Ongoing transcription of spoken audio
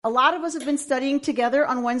A lot of us have been studying together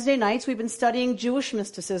on Wednesday nights. We've been studying Jewish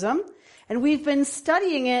mysticism, and we've been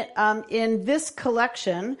studying it in this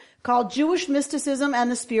collection called Jewish Mysticism and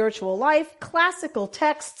the Spiritual Life, Classical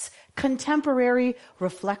Texts, Contemporary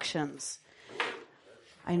Reflections.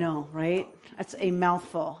 I know, right? That's a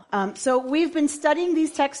mouthful. So we've been studying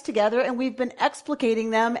these texts together, and we've been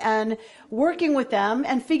explicating them and working with them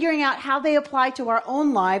and figuring out how they apply to our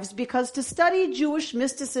own lives, because to study Jewish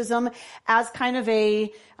mysticism as kind of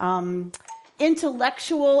a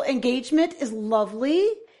intellectual engagement is lovely.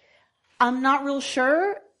 I'm not real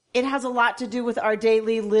sure. It has a lot to do with our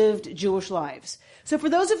daily lived Jewish lives. So for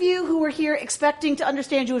those of you who are here expecting to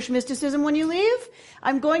understand Jewish mysticism when you leave,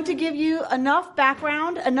 I'm going to give you enough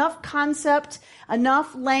background, enough concept,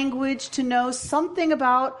 enough language to know something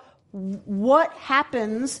about what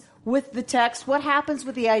happens with the text, what happens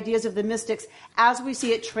with the ideas of the mystics as we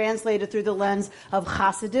see it translated through the lens of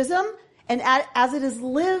Hasidism, and as it is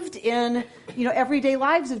lived in, everyday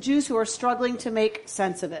lives of Jews who are struggling to make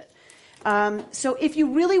sense of it. So if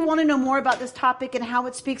you really want to know more about this topic and how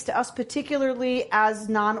it speaks to us, particularly as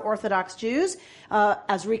non-Orthodox Jews,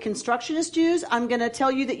 as Reconstructionist Jews, I'm going to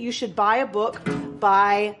tell you that you should buy a book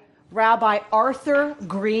by Rabbi Arthur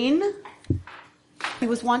Green. He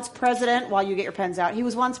was once president, while you get your pens out, he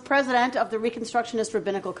was once president of the Reconstructionist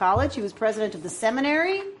Rabbinical College. He was president of the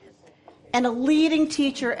seminary and a leading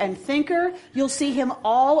teacher and thinker. You'll see him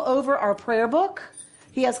all over our prayer book.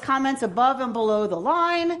 He has comments above and below the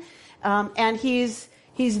line. And he's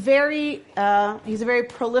a very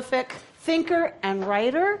prolific thinker and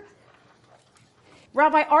writer.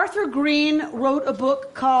 Rabbi Arthur Green wrote a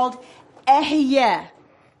book called Ehyeh.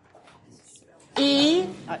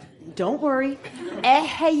 Don't worry.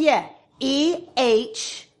 Ehyeh. Ehyeh.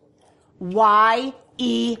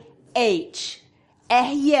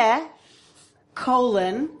 Ehyeh,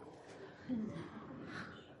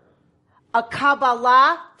 a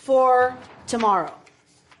Kabbalah for tomorrow.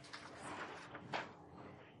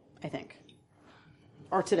 I think.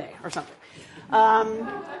 Or today, or something.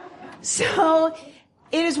 So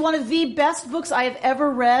it is one of the best books I have ever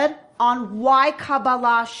read on why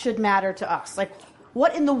Kabbalah should matter to us. Like,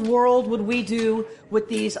 what in the world would we do with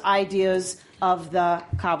these ideas of the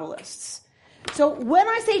Kabbalists? So when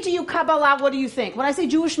I say to you Kabbalah, what do you think? When I say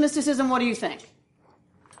Jewish mysticism, what do you think?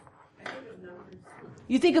 I think of numbers.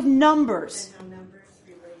 You think of numbers. And how numbers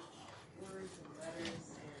relate words and letters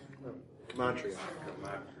and... Gematria.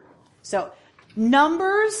 So,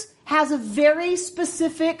 numbers has a very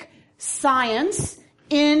specific science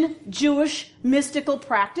in Jewish mystical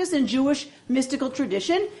practice, in Jewish mystical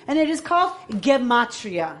tradition, and it is called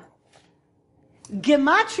gematria.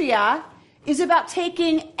 Gematria is about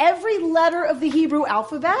taking every letter of the Hebrew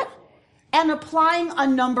alphabet and applying a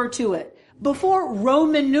number to it. Before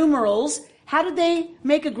Roman numerals, how did they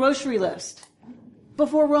make a grocery list?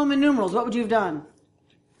 Before Roman numerals, what would you have done?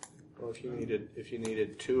 Well, if you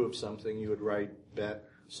needed two of something, you would write bet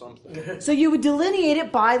something. So you would delineate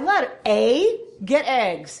it by letter. A, get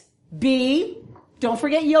eggs. B, don't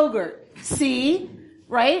forget yogurt. C,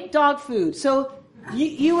 right, dog food. So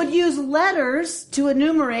you would use letters to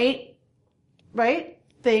enumerate, right,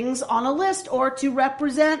 things on a list or to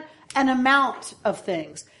represent an amount of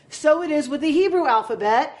things. So it is with the Hebrew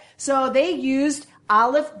alphabet. So they used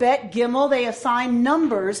Aleph, Bet, Gimel, they assign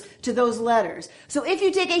numbers to those letters. So if you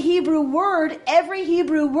take a Hebrew word, every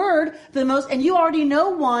Hebrew word, and you already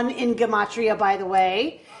know one in Gematria, by the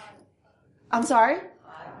way. I'm sorry?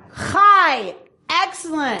 Chai.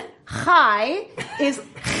 Excellent. Chai is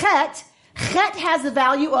Chet. Chet has the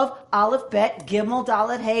value of Aleph, Bet, Gimel,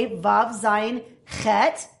 Dalet, Hey, Vav, Zayin,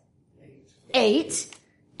 Chet. 8.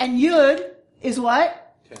 And Yud is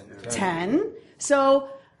what? 10. So,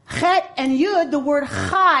 Chet and Yud, the word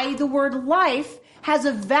Chai, the word life, has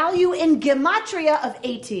a value in Gematria of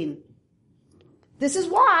 18. This is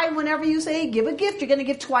why whenever you say give a gift, you're going to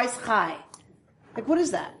give twice Chai. Like, what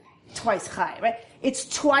is that? Twice Chai, right? It's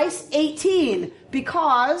twice 18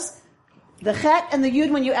 because the Chet and the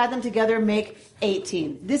Yud, when you add them together, make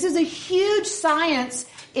 18. This is a huge science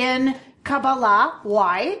in Kabbalah.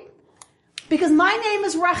 Why? Because my name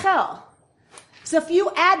is Rachel. So if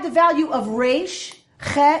you add the value of Resh,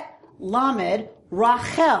 Chet, Lamed,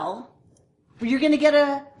 Rachel, you're going to get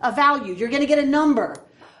a value. You're going to get a number.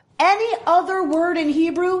 Any other word in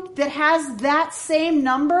Hebrew that has that same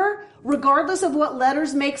number, regardless of what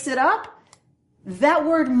letters makes it up, that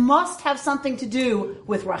word must have something to do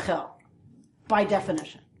with Rachel, by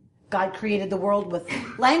definition. God created the world with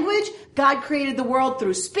language. God created the world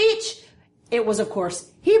through speech. It was, of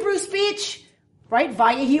course, Hebrew speech, right?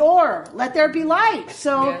 Vayehi or, let there be light.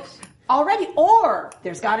 So, yes. already, or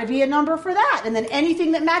there's got to be a number for that. And then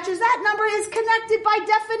anything that matches that number is connected by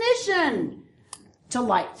definition to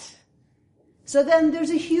light. So then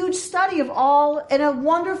there's a huge study of all, and a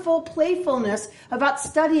wonderful playfulness about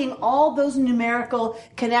studying all those numerical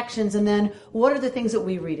connections, and then what are the things that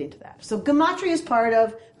we read into that. So Gematria is part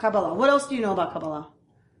of Kabbalah. What else do you know about Kabbalah?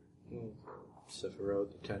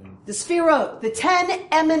 Sephirot, the 10. The Sfirot, the 10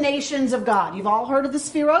 emanations of God. You've all heard of the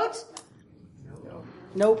Sfirot? No.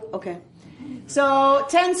 Nope. Okay. So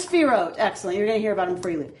 10 Sfirot. Excellent. You're going to hear about them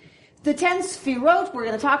before you leave. The 10 Sfirot, we're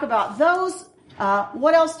going to talk about those.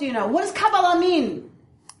 What else do you know? What does Kabbalah mean?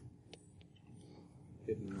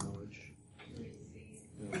 Hidden knowledge.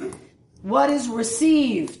 What is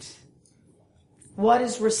received? What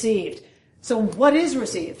is received? So what is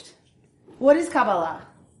received? What is Kabbalah?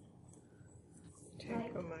 10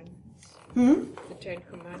 Commandments. The 10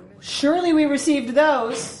 Commandments. Surely we received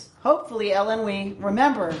those. Hopefully, Ellen, we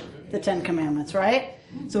remember the 10 Commandments, right?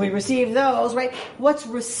 So we received those, right? What's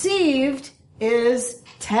received is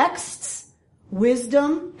texts,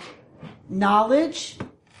 wisdom, knowledge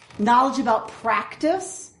about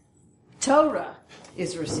practice. Torah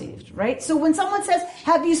is received, right? So when someone says,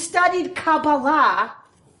 have you studied Kabbalah?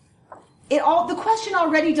 The question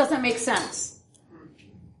already doesn't make sense.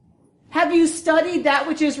 Have you studied that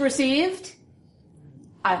which is received?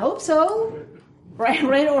 I hope so. Right?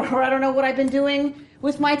 Or I don't know what I've been doing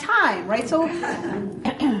with my time, right? So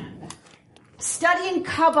studying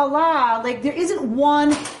Kabbalah, like there isn't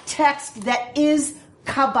one text that is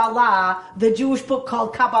Kabbalah, the Jewish book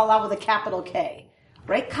called Kabbalah with a capital K,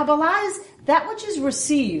 right? Kabbalah is that which is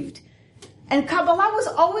received. And Kabbalah was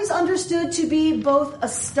always understood to be both a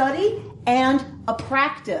study and a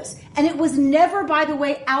practice. And it was never, by the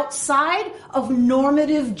way, outside of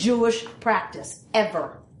normative Jewish practice.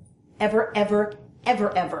 Ever. Ever, ever,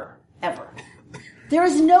 ever, ever, ever. There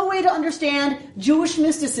is no way to understand Jewish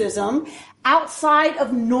mysticism outside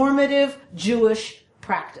of normative Jewish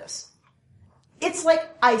practice. It's like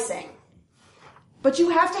icing. But you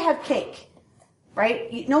have to have cake,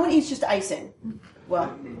 right? No one eats just icing.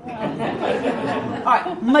 Well, all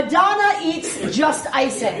right. Madonna eats just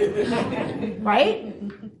icing, right?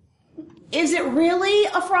 Is it really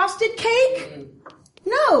a frosted cake?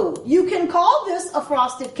 No. You can call this a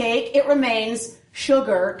frosted cake. It remains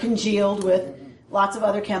sugar congealed with lots of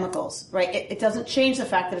other chemicals, right? It doesn't change the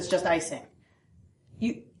fact that it's just icing.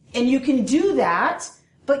 You can do that,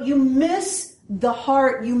 but you miss the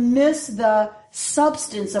heart, you miss the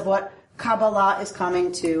substance of what Kabbalah is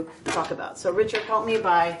coming to talk about. So Richard, help me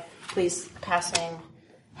by please passing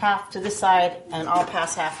half to this side, and I'll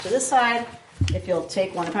pass half to this side. If you'll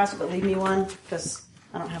take one and pass it, but leave me one, because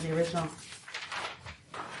I don't have the original.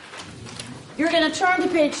 You're going to turn to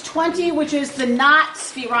page 20, which is the not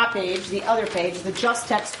Sfirah page, the other page, the just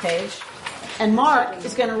text page. And Mark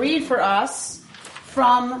is going to read for us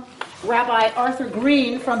from Rabbi Arthur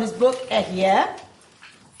Green from his book Ehyeh.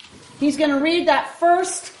 He's going to read that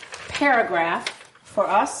first paragraph for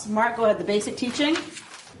us. Mark, go ahead. The basic teaching.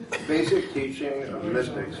 The basic teaching of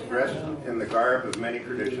mystics, dressed in the garb of many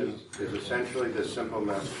traditions, is essentially this simple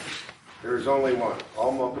message. There is only one.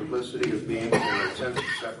 All multiplicity of beings in their sense of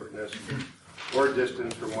separateness or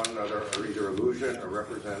distance from one another are either illusion or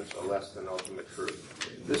represents a less than ultimate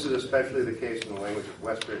truth. This is especially the case in the language of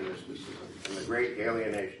Western mysticism, and the great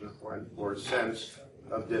alienation or sense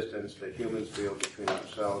of distance that humans feel between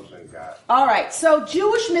themselves and God. All right, so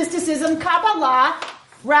Jewish mysticism, Kabbalah,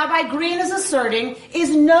 Rabbi Green is asserting,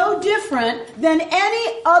 is no different than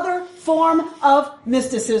any other form of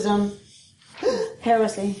mysticism.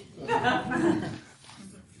 Heresy.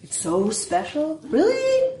 It's so special.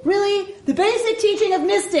 Really? Really? The basic teaching of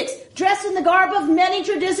mystics, dressed in the garb of many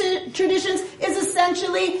traditions, is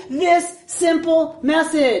essentially this simple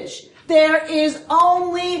message. There is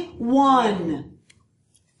only one.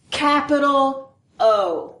 Capital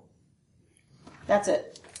O. That's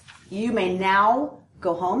it. You may now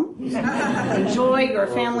go home. Enjoy your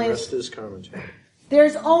family's. The rest is commentary.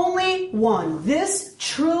 There's only one. This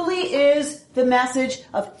truly is the message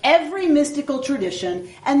of every mystical tradition,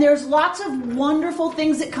 and there's lots of wonderful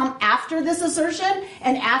things that come after this assertion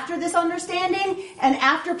and after this understanding and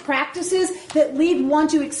after practices that lead one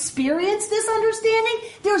to experience this understanding.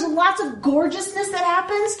 There's lots of gorgeousness that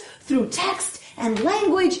happens through text and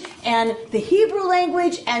language and the Hebrew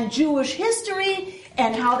language and Jewish history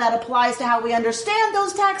and how that applies to how we understand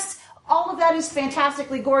those texts. All of that is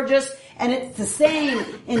fantastically gorgeous, and it's the same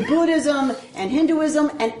in Buddhism and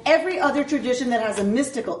Hinduism and every other tradition that has a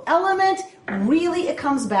mystical element. Really, it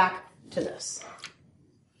comes back to this.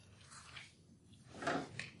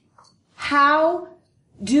 How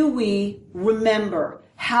do we remember?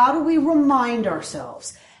 How do we remind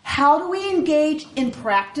ourselves? How do we engage in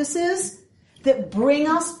practices that bring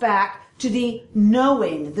us back to the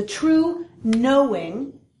knowing, the true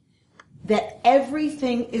knowing that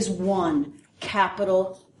everything is one,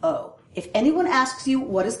 capital O? If anyone asks you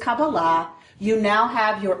what is Kabbalah, you now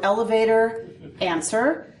have your elevator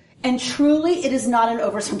answer. And truly, it is not an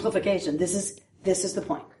oversimplification. This is the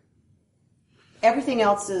point. Everything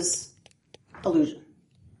else is illusion.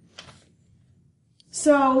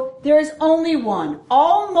 So, there is only one.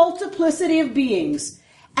 All multiplicity of beings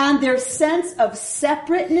and their sense of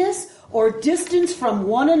separateness or distance from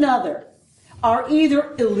one another are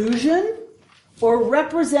either illusion or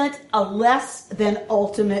represent a less than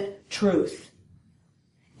ultimate truth.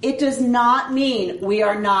 It does not mean we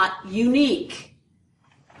are not unique.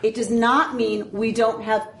 It does not mean we don't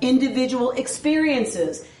have individual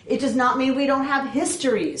experiences. It does not mean we don't have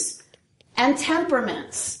histories and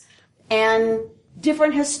temperaments and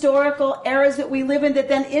different historical eras that we live in that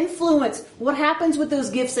then influence what happens with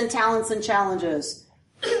those gifts and talents and challenges.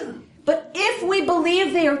 But if we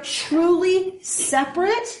believe they are truly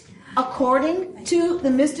separate, according to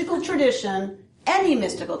the mystical tradition, any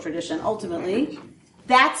mystical tradition ultimately,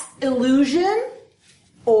 that's illusion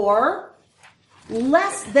or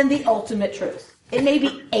less than the ultimate truth. It may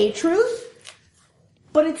be a truth,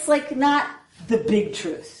 but it's like not the big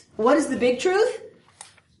truth. What is the big truth?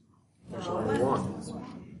 There's only one.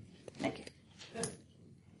 Thank you.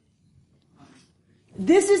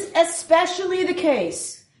 This is especially the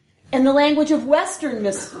case in the language of Western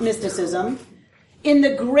mysticism, in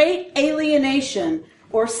the great alienation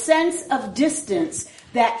or sense of distance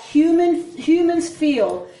that humans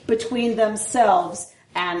feel between themselves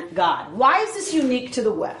and God. Why is this unique to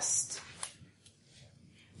the West,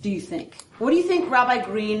 do you think? What do you think Rabbi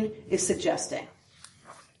Green is suggesting?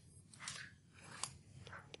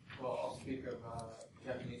 Well, I'll speak of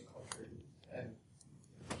Japanese culture and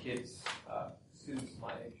kids, students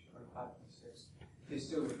my age, 25, 26. They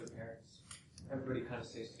still with their parents. Everybody kind of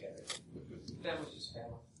stays together. Family's just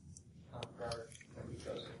family. Forever. Nobody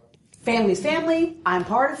goes anywhere. Family's family. I'm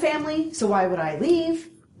part of family, so why would I leave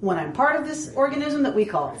when I'm part of this organism that we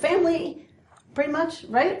call family? Pretty much,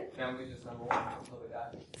 right? Family's just number one until they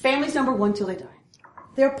die. Family's number one till they die.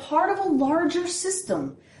 They're part of a larger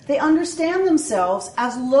system. They understand themselves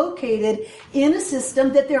as located in a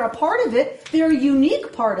system that they're a part of it, they're a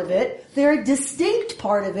unique part of it, they're a distinct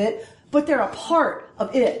part of it, but they're a part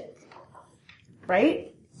of it.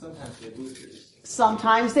 Right? Sometimes they lose it.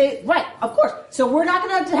 Sometimes they, right, of course. So we're not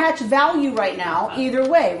going to attach value right now, either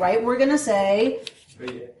way, right? We're going to say,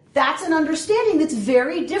 that's an understanding that's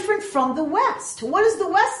very different from the West. What does the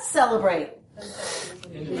West celebrate?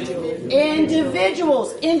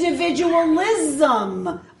 Individuals.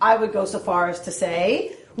 Individualism, I would go so far as to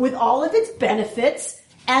say, with all of its benefits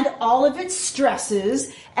and all of its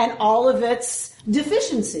stresses and all of its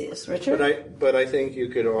deficiencies. Richard? But I think you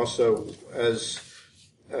could also,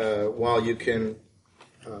 while you can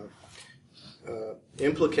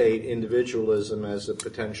implicate individualism as a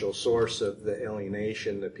potential source of the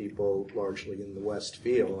alienation that people largely in the West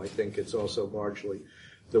feel, I think it's also largely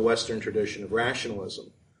the Western tradition of rationalism,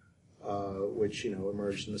 which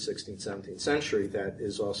emerged in the 16th, 17th century, that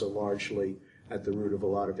is also largely at the root of a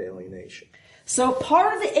lot of alienation. So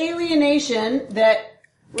part of the alienation that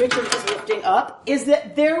Richard is lifting up is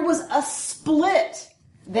that there was a split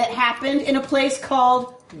that happened in a place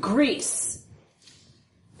called Greece.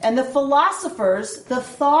 And the philosophers, the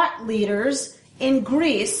thought leaders in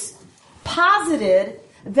Greece, posited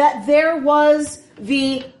that there was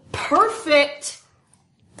the perfect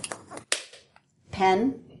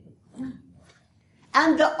pen,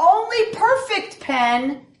 and the only perfect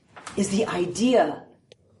pen is the idea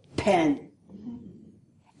pen.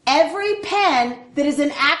 Every pen that is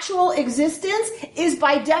in actual existence is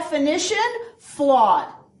by definition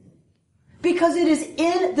flawed, because it is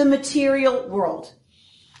in the material world.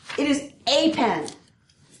 It is a pen.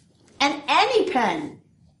 And any pen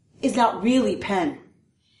is not really pen.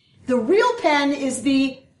 The real pen is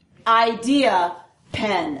the idea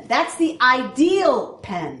pen. That's the ideal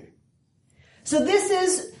pen. So this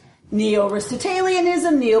is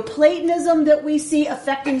Neo-Aristotelianism, Neoplatonism that we see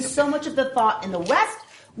affecting so much of the thought in the West,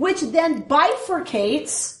 which then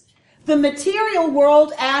bifurcates the material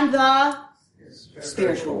world and the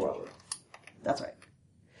spiritual world. That's right.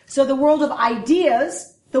 So the world of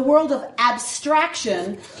ideas, the world of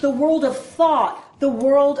abstraction, the world of thought, the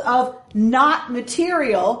world of not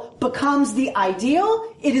material becomes the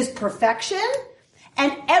ideal. It is perfection.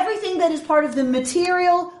 And everything that is part of the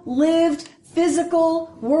material, lived,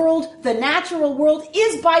 physical world, the natural world,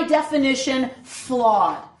 is by definition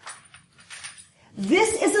flawed.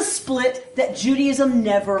 This is a split that Judaism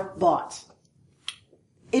never bought.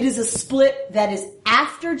 It is a split that is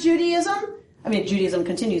after Judaism. I mean, Judaism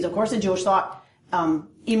continues, of course, and Jewish thought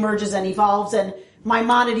emerges and evolves, and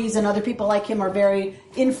Maimonides and other people like him are very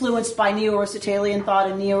influenced by Neo-Aristotelian thought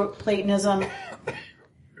and Neoplatonism.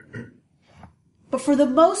 But for the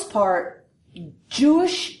most part,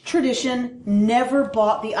 Jewish tradition never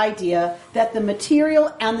bought the idea that the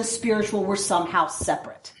material and the spiritual were somehow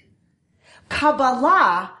separate.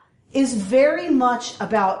 Kabbalah is very much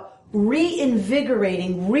about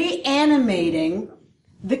reinvigorating, reanimating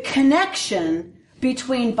the connection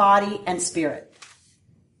between body and spirit.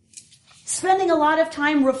 Spending a lot of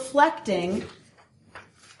time reflecting,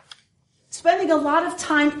 spending a lot of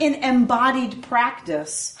time in embodied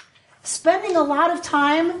practice, spending a lot of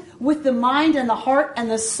time with the mind and the heart and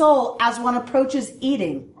the soul as one approaches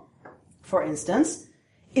eating, for instance,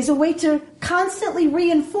 is a way to constantly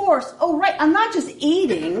reinforce, oh right, I'm not just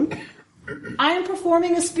eating, I am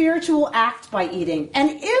performing a spiritual act by eating.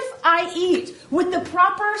 And if I eat with the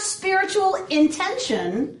proper spiritual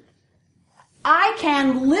intention, I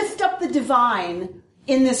can lift up the divine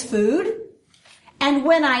in this food, and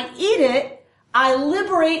when I eat it, I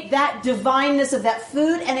liberate that divineness of that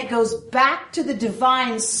food, and it goes back to the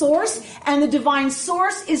divine source, and the divine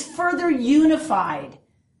source is further unified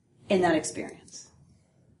in that experience.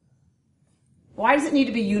 Why does it need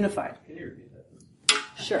to be unified? Can you repeat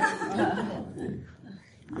that? Sure.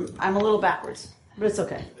 I'm a little backwards, but it's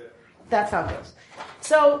okay. That's how it goes.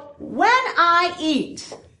 So when I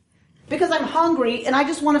eat, because I'm hungry and I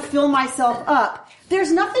just want to fill myself up,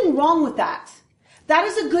 there's nothing wrong with that. That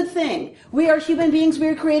is a good thing. We are human beings. We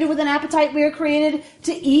are created with an appetite. We are created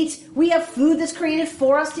to eat. We have food that's created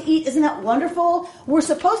for us to eat. Isn't that wonderful? We're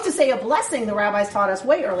supposed to say a blessing, the rabbis taught us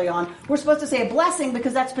way early on. We're supposed to say a blessing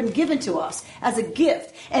because that's been given to us as a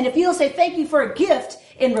gift. And if you don't say thank you for a gift,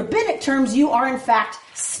 in rabbinic terms, you are in fact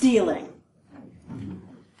stealing.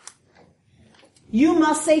 You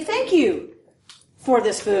must say thank you for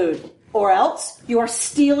this food, or else you are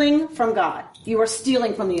stealing from God. You are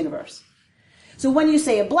stealing from the universe. So when you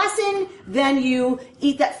say a blessing, then you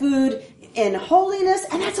eat that food in holiness,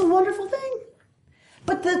 and that's a wonderful thing.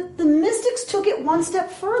 But the mystics took it one step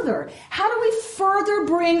further. How do we further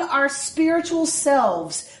bring our spiritual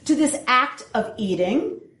selves to this act of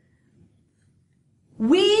eating?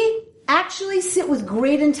 We actually sit with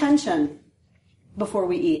great intention before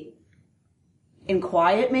we eat. In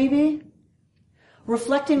quiet, maybe.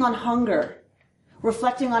 Reflecting on hunger.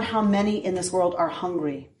 Reflecting on how many in this world are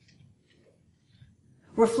hungry.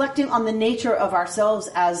 Reflecting on the nature of ourselves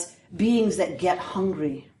as beings that get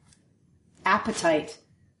hungry. Appetite.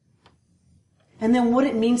 And then what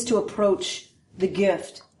it means to approach the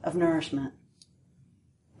gift of nourishment.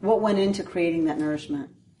 What went into creating that nourishment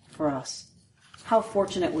for us. How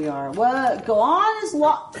fortunate we are. Well, go on as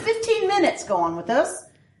long, 15 minutes go on with this.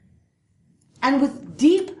 And with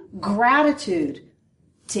deep gratitude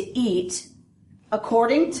to eat,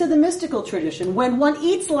 according to the mystical tradition, when one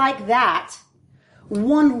eats like that,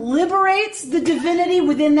 one liberates the divinity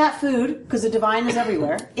within that food, because the divine is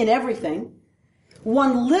everywhere, in everything.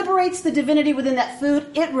 One liberates the divinity within that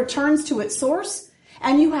food, it returns to its source,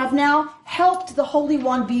 and you have now helped the Holy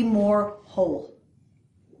One be more whole.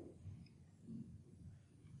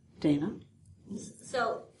 Dana?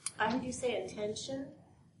 So, I heard you say intention,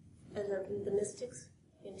 and the mystics,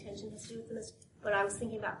 intention has to do with the mystics, but I was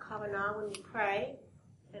thinking about Kavanah when we pray,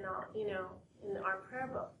 and in our prayer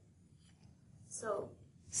book. So,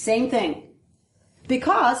 same thing.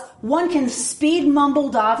 Because one can speed mumble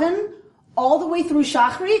daven all the way through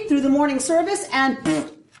Shachrit, through the morning service, and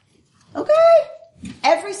okay,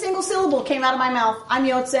 every single syllable came out of my mouth. I'm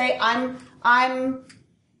Yotzei,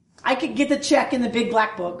 I could get the check in the big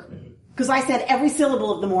black book, because I said every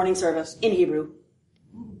syllable of the morning service in Hebrew.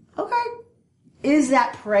 Okay. Is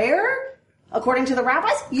that prayer? According to the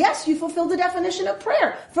rabbis, yes, you fulfill the definition of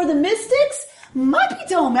prayer. For the mystics, ma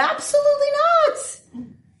pitom, absolutely not.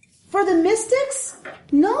 For the mystics,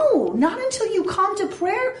 no, not until you come to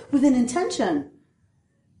prayer with an intention.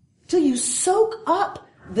 Till you soak up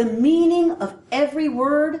the meaning of every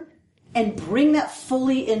word and bring that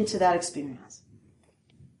fully into that experience.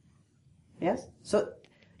 Yes? So,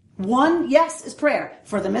 one, yes, is prayer.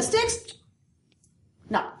 For the mystics,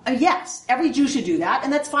 no. Yes, every Jew should do that,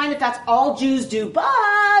 and that's fine if that's all Jews do,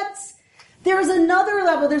 but there's another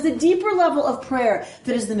level, there's a deeper level of prayer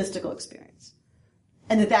that is the mystical experience.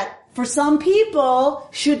 And that for some people,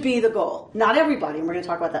 should be the goal. Not everybody, and we're going to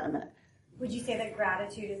talk about that in a minute. Would you say that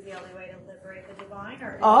gratitude is the only way to liberate the divine?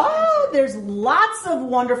 There's lots of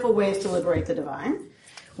wonderful ways to liberate the divine.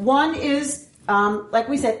 One is like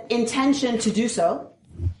we said, intention to do so.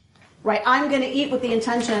 Right? I'm going to eat with the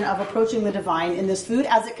intention of approaching the divine in this food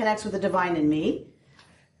as it connects with the divine in me.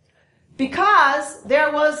 Because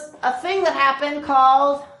there was a thing that happened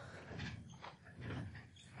called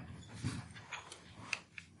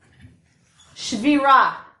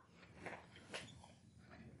Shvira.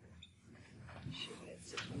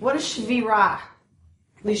 What is Shvira?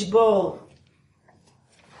 Lishbor.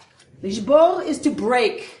 Lishbor is to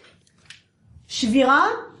break.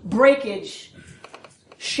 Shvira, breakage,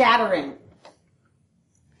 shattering.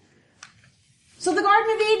 So the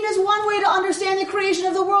Garden of Eden is one way to understand the creation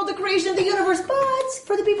of the world, the creation of the universe. But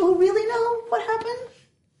for the people who really know what happened,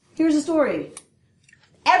 here's the story.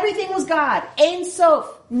 Everything was God. Ein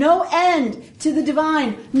Sof. No end to the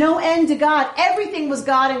divine. No end to God. Everything was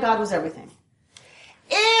God and God was everything.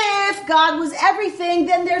 If God was everything,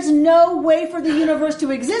 then there's no way for the universe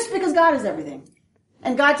to exist because God is everything.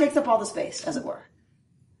 And God takes up all the space, as it were.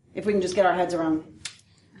 If we can just get our heads around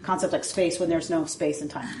a concept like space when there's no space and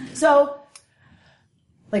time. So,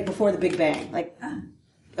 like before the Big Bang. Like,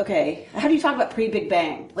 okay, how do you talk about pre-Big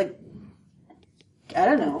Bang? Like, I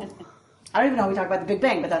don't know. I don't even know how we talk about the Big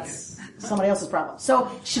Bang, but that's somebody else's problem. So,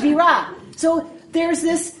 Shvira. So, there's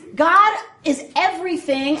this, God is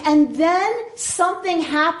everything, and then something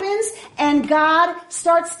happens, and God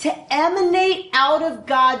starts to emanate out of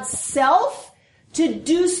God's self to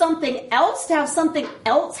do something else, to have something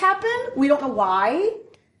else happen. We don't know why.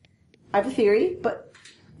 I have a theory, but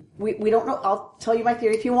we don't know. I'll tell you my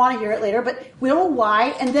theory if you want to hear it later, but we don't know why.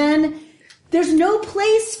 And then there's no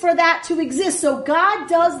place for that to exist. So God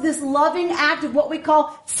does this loving act of what we call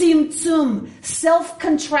tzimtzum,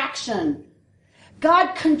 self-contraction.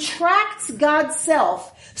 God contracts God's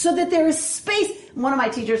self so that there is space. One of my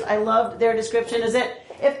teachers, I loved their description, is that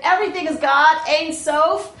if everything is God, Ein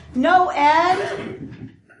Sof, no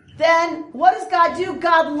end, then what does God do?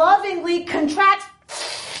 God lovingly contracts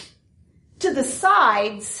to the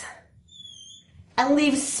sides and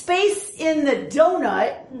leaves space in the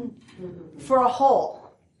donut for a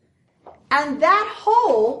hole. And that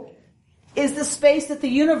hole is the space that the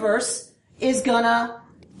universe is gonna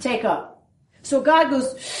take up. So God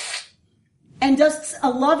goes and does a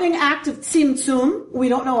loving act of tzimtzum, we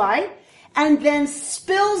don't know why, and then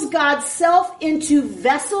spills God's self into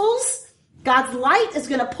vessels. God's light is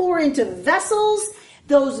going to pour into vessels.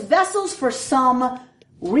 Those vessels, for some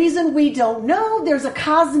reason we don't know, there's a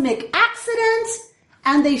cosmic accident,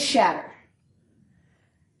 and they shatter.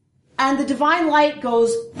 And the divine light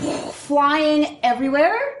goes flying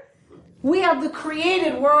everywhere. We have the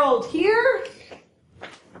created world here.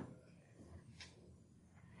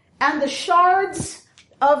 And the shards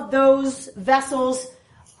of those vessels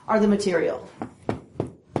are the material.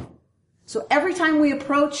 So every time we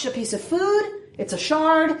approach a piece of food, it's a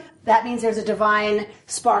shard. That means there's a divine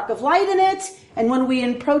spark of light in it. And when we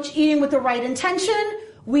approach eating with the right intention,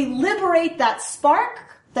 we liberate that spark,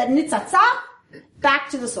 that nitzatza, back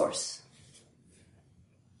to the source.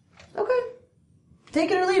 Okay.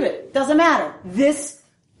 Take it or leave it. Doesn't matter. This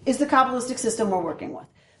is the Kabbalistic system we're working with.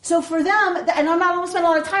 So for them, and I'm not going to spend a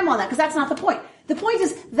lot of time on that because that's not the point. The point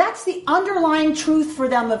is that's the underlying truth for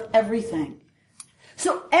them of everything.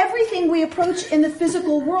 So everything we approach in the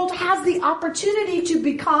physical world has the opportunity to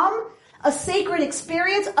become a sacred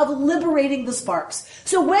experience of liberating the sparks.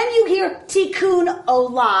 So when you hear tikkun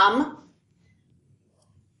olam,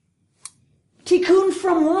 tikkun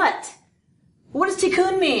from what? What does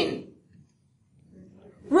tikkun mean?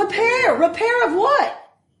 Repair. Repair of what?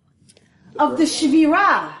 Of the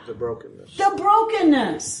shvira. The brokenness. The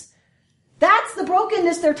brokenness. That's the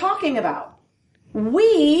brokenness they're talking about.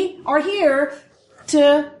 We are here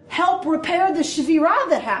to help repair the shvira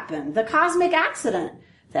that happened, the cosmic accident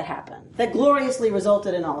that happened, that gloriously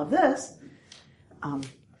resulted in all of this.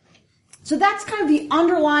 So that's kind of the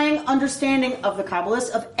underlying understanding of the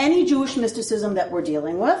Kabbalists, of any Jewish mysticism that we're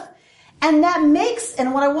dealing with. And that makes, and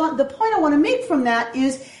the point I want to make from that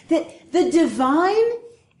is that the divine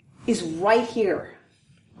is right here,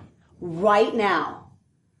 right now,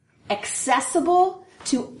 accessible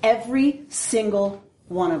to every single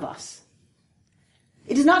one of us.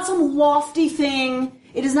 It is not some lofty thing.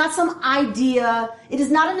 It is not some idea. It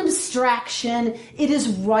is not an abstraction. It is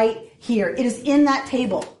right here. It is in that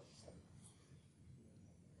table.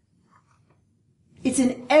 It's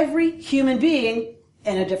in every human being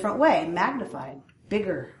in a different way, magnified,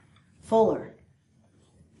 bigger, fuller.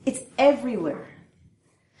 It's everywhere.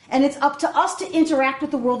 And it's up to us to interact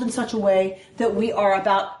with the world in such a way that we are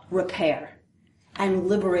about repair and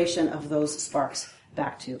liberation of those sparks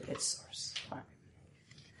back to its source.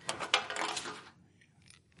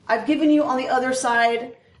 I've given you on the other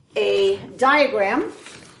side a diagram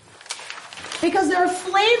because there are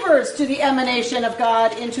flavors to the emanation of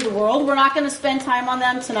God into the world. We're not going to spend time on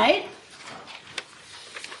them tonight.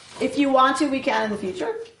 If you want to, we can in the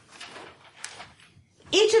future.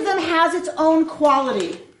 Each of them has its own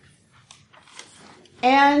quality.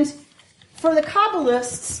 And for the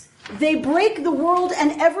Kabbalists, they break the world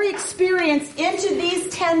and every experience into these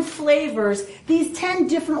 10 flavors, these 10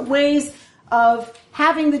 different ways of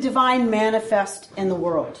having the divine manifest in the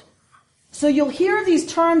world. So you'll hear these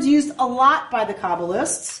terms used a lot by the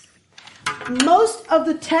Kabbalists. Most of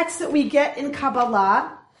the texts that we get in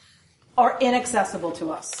Kabbalah are inaccessible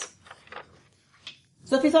to us.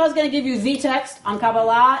 So if you thought I was going to give you the text on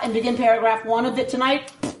Kabbalah and begin paragraph 1 of it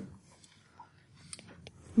tonight,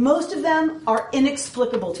 most of them are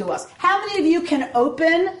inexplicable to us. How many of you can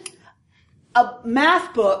open a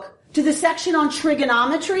math book to the section on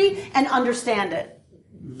trigonometry and understand it?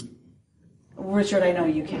 Richard, I know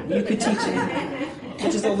you can. You could teach it,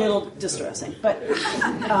 which is a little distressing. But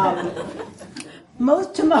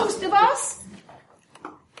most of us,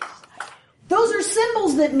 those are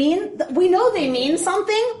symbols that mean, we know they mean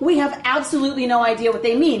something. We have absolutely no idea what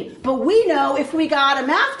they mean. But we know if we got a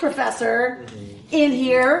math professor in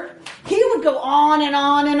here, he would go on and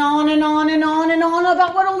on and on and on and on and on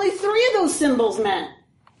about what only 3 of those symbols meant.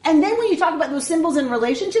 And then when you talk about those symbols in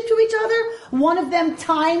relationship to each other, one of them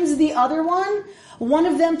times the other one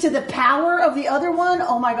of them to the power of the other one,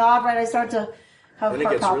 oh my God, right, I start to have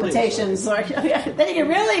heart palpitations. Really then you get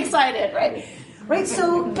really excited, right? Right,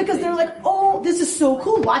 so, because they're like, oh, this is so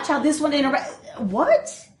cool, watch how this one interacts. What?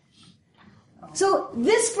 So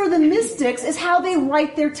this, for the mystics, is how they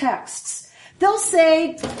write their texts. They'll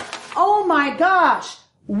say, oh my gosh,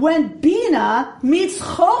 when Bina meets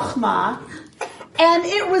Chochmah, and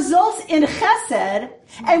it results in Chesed,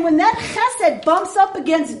 and when that Chesed bumps up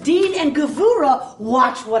against Din and Gevura,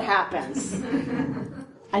 watch what happens.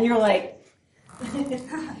 And you're like,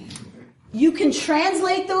 you can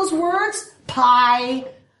translate those words, pi,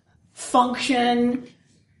 function,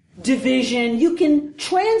 division, you can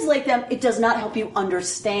translate them. It does not help you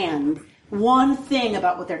understand one thing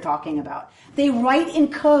about what they're talking about. They write in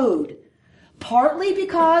code, partly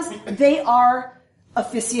because they are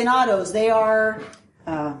aficionados. They are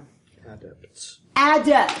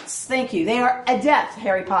adepts. Thank you. They are adepts,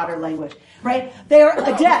 Harry Potter language, right? They are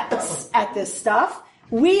adepts at this stuff.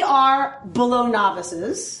 We are below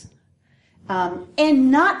novices.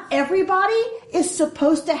 And not everybody is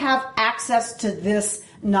supposed to have access to this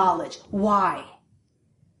knowledge. Why?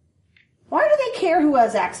 Why do they care who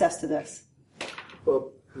has access to this?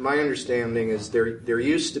 Well, my understanding is there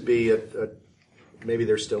used to be maybe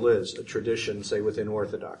there still is, a tradition, say, within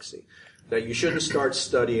Orthodoxy, that you shouldn't start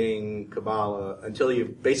studying Kabbalah until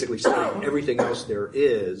you've basically studied everything else there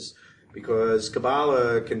is, because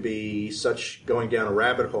Kabbalah can be such going down a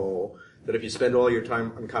rabbit hole that if you spend all your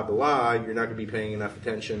time on Kabbalah, you're not going to be paying enough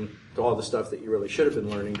attention to all the stuff that you really should have been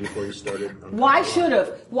learning before you started on Kabbalah. Why should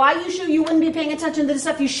have? Why you wouldn't be paying attention to the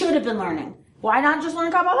stuff you should have been learning? Why not just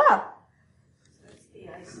learn Kabbalah?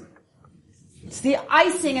 It's the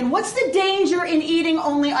icing. And what's the danger in eating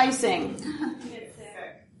only icing?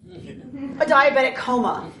 A diabetic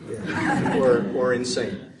coma. Yeah. Or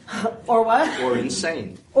insane. Or what? Or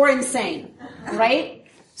insane. Or insane, right?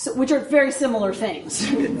 So, which are very similar things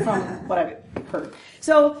from what I've heard.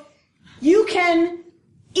 So you can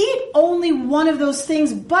eat only one of those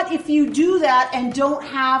things, but if you do that and don't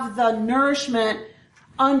have the nourishment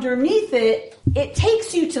underneath it, it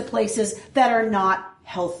takes you to places that are not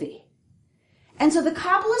healthy. And so the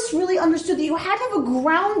Kabbalists really understood that you had to have a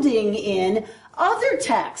grounding in other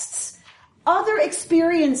texts, other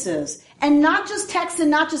experiences, and not just text and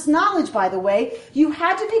not just knowledge, by the way. You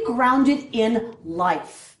had to be grounded in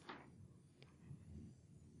life.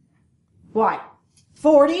 Why?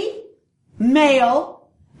 40, male,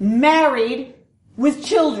 married, with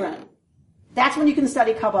children. That's when you can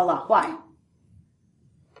study Kabbalah. Why?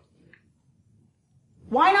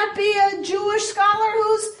 Why not be a Jewish scholar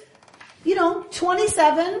who's,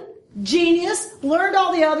 27, genius, learned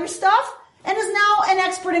all the other stuff, and is now an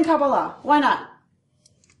expert in Kabbalah? Why not?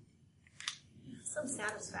 Some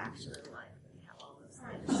satisfaction in life when you have all those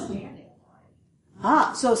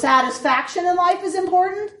things. So satisfaction in life is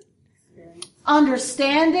important?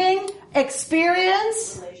 Understanding,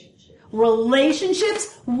 experience,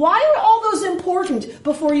 relationships. Why are all those important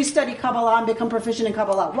before you study Kabbalah and become proficient in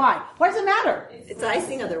Kabbalah? Why? Why does it matter? It's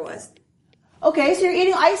icing otherwise. Okay, so you're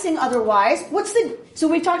eating icing otherwise. So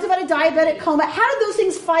we talked about a diabetic coma. How did those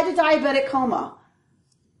things fight a diabetic coma?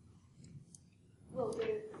 Well,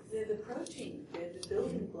 they're the protein. They're the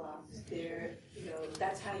building blocks. They're,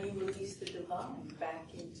 that's how you release the divine back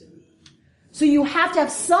into the... So you have to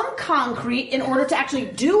have some concrete in order to actually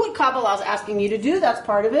do what Kabbalah is asking you to do. That's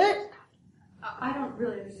part of it. I don't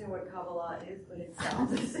really understand what Kabbalah is, but it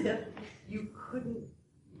sounds as if you couldn't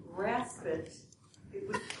grasp it if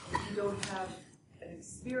you don't have an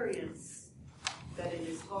experience that it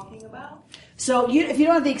is talking about. So if you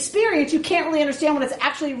don't have the experience, you can't really understand what it's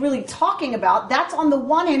actually really talking about. That's on the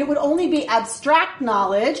one hand, it would only be abstract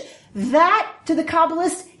knowledge. That, to the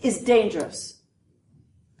Kabbalist, is dangerous.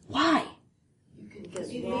 Why? You can get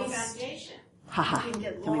You need lost. foundation. You can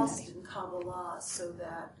get lost in Kabbalah so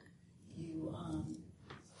that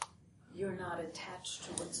you're not attached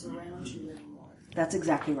to what's around you anymore. That's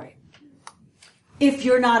exactly right. If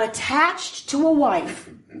you're not attached to a wife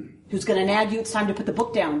who's going to nag you, it's time to put the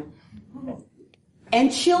book down.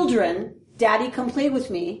 And children, daddy, come play with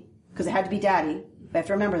me, because it had to be daddy. I have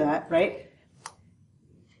to remember that, right?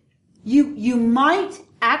 You might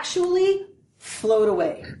actually float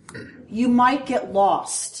away. You might get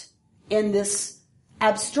lost in this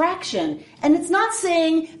abstraction. And it's not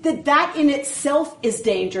saying that that in itself is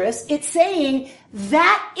dangerous. It's saying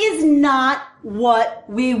that is not what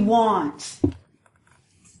we want.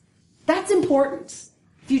 That's important.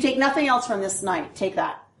 If you take nothing else from this night, take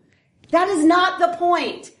that. That is not the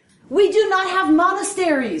point. We do not have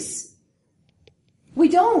monasteries. We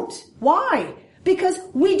don't. Why? Because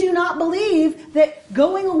we do not believe that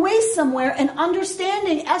going away somewhere and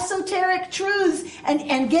understanding esoteric truths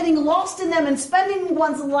and getting lost in them and spending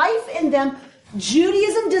one's life in them,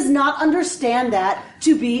 Judaism does not understand that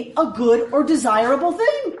to be a good or desirable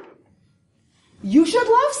thing. You should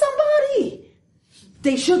love somebody.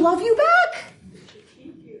 They should love you back.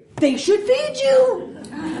 They should feed you.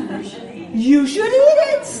 You should eat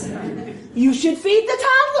it. You should feed the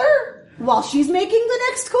toddler while she's making the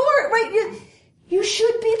next course, right? You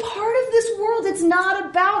should be part of this world. It's not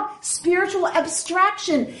about spiritual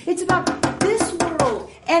abstraction. It's about this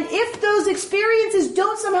world. And if those experiences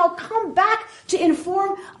don't somehow come back to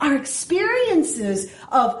inform our experiences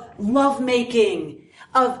of lovemaking,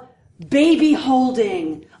 of baby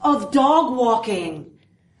holding, of dog walking,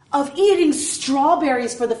 of eating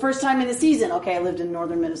strawberries for the first time in the season. Okay, I lived in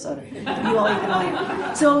northern Minnesota. You all even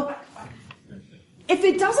know. So, if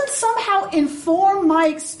it doesn't somehow inform my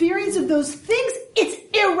experience of those things, it's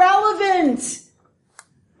irrelevant.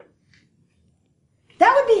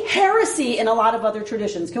 That would be heresy in a lot of other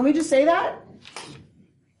traditions. Can we just say that?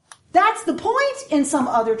 That's the point in some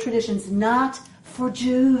other traditions, not for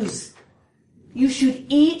Jews. You should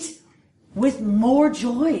eat with more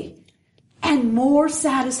joy and more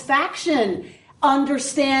satisfaction,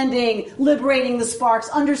 understanding, liberating the sparks,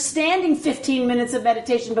 understanding 15 minutes of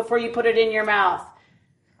meditation before you put it in your mouth.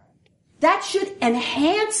 That should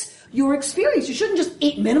enhance your experience. You shouldn't just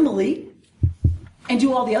eat minimally and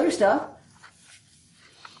do all the other stuff.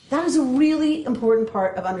 That is a really important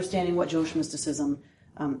part of understanding what Jewish mysticism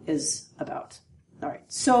is about. All right,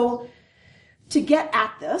 so to get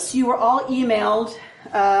at this, you were all emailed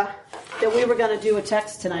that we were going to do a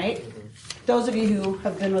text tonight. Those of you who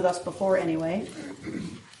have been with us before anyway.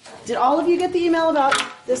 Did all of you get the email about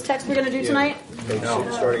this text we're going to do tonight?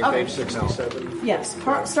 Starting page 67. Yes,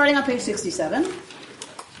 starting on page 67.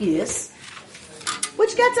 Yes.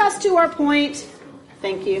 Which gets us to our point.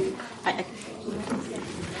 Thank you.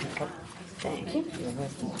 Thank you.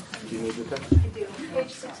 Do you need the text? I do.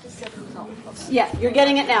 Page 67. Yeah, you're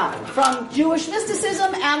getting it now. From Jewish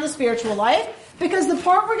mysticism and the spiritual life. Because the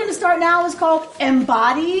part we're going to start now is called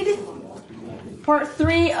Embodied. Part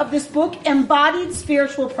 3 of this book, Embodied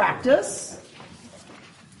Spiritual Practice.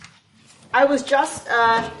 I was just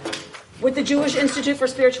with the Jewish Institute for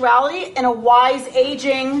Spirituality in a wise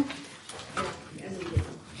aging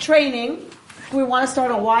training. We want to start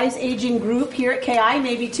a wise aging group here at KI,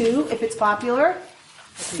 maybe 2 if it's popular.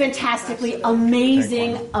 Fantastically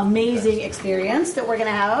amazing experience that we're going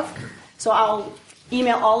to have. So I'll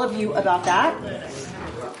email all of you about that.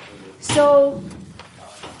 So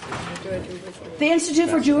the Institute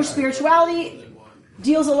for Jewish Spirituality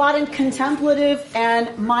deals a lot in contemplative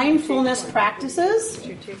and mindfulness practices.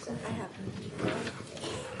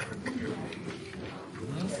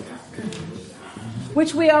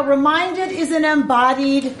 Which we are reminded is an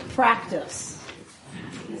embodied practice.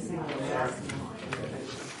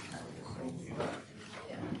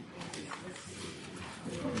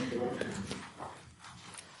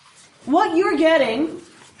 What you're getting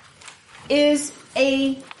is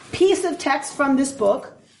a piece of text from this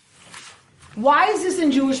book. Why is this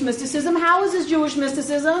in Jewish mysticism? How is this Jewish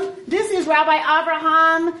mysticism? This is Rabbi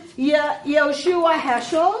Abraham Yehoshua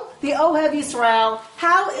Heschel, the Ohev Yisrael.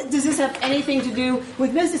 How does this have anything to do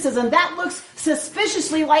with mysticism? That looks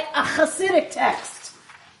suspiciously like a Hasidic text.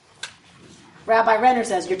 Rabbi Renner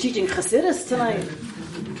says, you're teaching Hasidus tonight.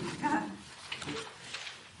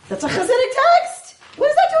 That's a Hasidic text. What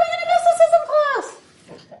is that doing in a mysticism class?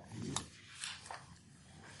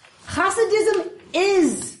 Hasidism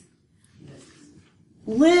is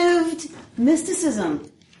lived mysticism.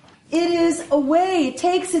 It is a way, it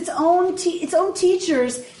takes its own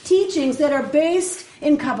teachers' teachings that are based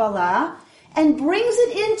in Kabbalah and brings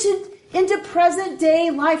it into present day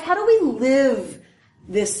life. How do we live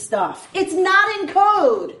this stuff? It's not in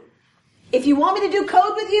code. If you want me to do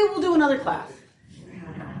code with you, we'll do another class.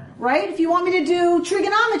 Right? If you want me to do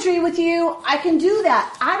trigonometry with you, I can do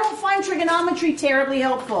that. I don't find trigonometry terribly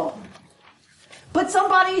helpful. But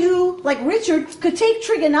somebody who, like Richard, could take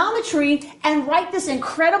trigonometry and write this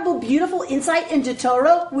incredible, beautiful insight into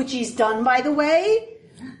Torah, which he's done, by the way,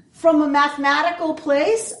 from a mathematical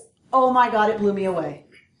place. Oh my God, it blew me away.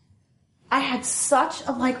 I had such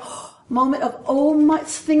a moment of,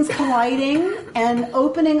 things colliding and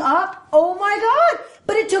opening up. Oh my God.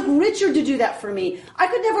 But it took Richard to do that for me. I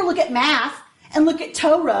could never look at math and look at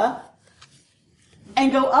Torah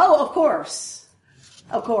and go, oh, of course.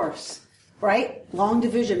 Right? Long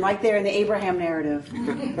division right there in the Abraham narrative.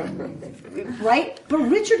 Right? But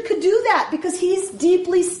Richard could do that because he's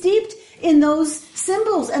deeply steeped in those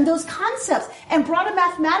symbols and those concepts and brought a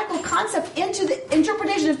mathematical concept into the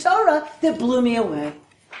interpretation of Torah that blew me away.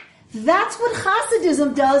 That's what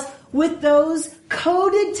Hasidism does with those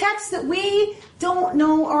coded texts that we don't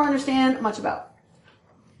know or understand much about.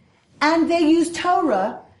 And they use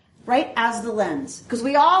Torah, right, as the lens. Because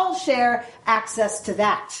we all share access to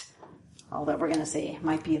that. Although we're going to say it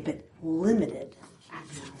might be a bit limited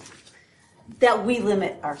access. That we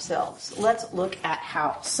limit ourselves. Let's look at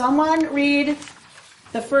how. Someone read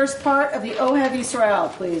the first part of the Ohev Yisrael,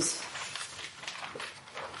 please.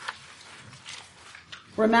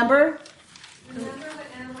 Remember? Remember what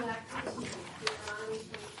Amalek did to you, Deuteronomy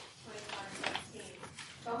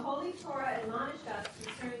 25:16. The Holy Torah admonished us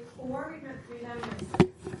concerning 4 remembrances.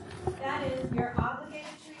 That is, you're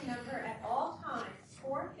obligated to remember at all times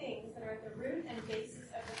 4 things that are at the root and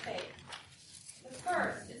basis of the faith. The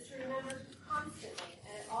first is to remember constantly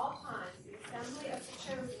and at all times the assembly of the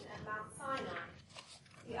chosen at Mount Sinai.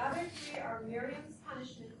 The other 3 are Miriam's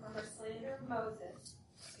punishment for her slander of Moses,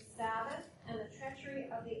 the Sabbath, and the treachery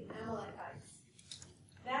of the Amalekites.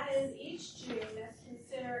 That is, each Jew must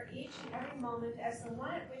consider each and every moment as the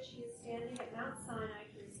one at which he is standing at Mount Sinai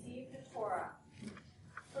to receive the Torah.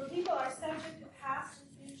 For people are subject to past and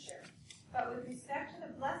future, but with respect to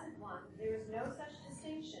the Blessed One, there is no such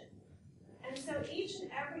distinction. And so each and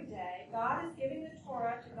every day, God is giving the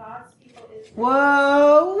Torah to God's people Israel.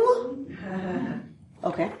 Whoa!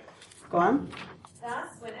 Okay, go on. Thus,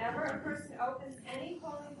 whenever a person opens any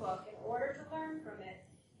holy book in order to learn from it,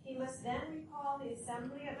 he must then recall the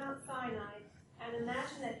assembly at Mount Sinai and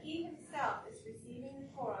imagine that he himself is receiving the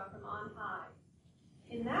Torah from on high.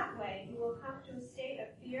 In that way, he will come to a state of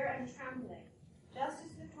fear and trembling, just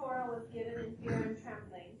as the Torah was given in fear and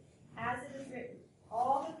trembling, as it is written,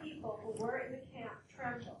 all the people who were in the camp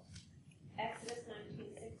trembled. Exodus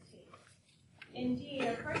 19:16. Indeed,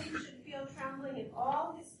 a person should feel trembling in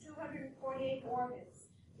all his 248 organs,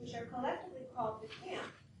 which are collectively called the camp,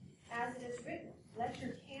 as it is written, let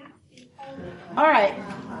your camp be holy. All right.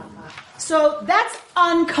 So that's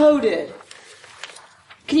uncoded.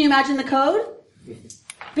 Can you imagine the code?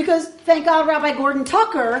 Because thank God Rabbi Gordon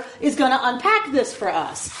Tucker is going to unpack this for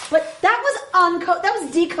us. But that was that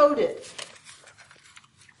was decoded.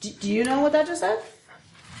 Do you know what that just said?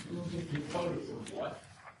 Decoded from what?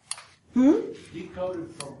 Decoded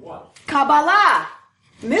from what? Kabbalah.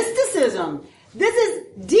 Mysticism. This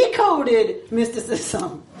is decoded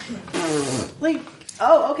mysticism.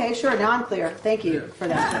 Okay, sure, now I'm clear. Thank you for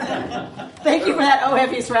that. Thank you for that,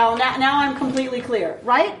 Ohev Yisrael. Now I'm completely clear,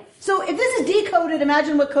 right? So if this is decoded,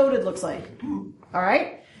 imagine what coded looks like. All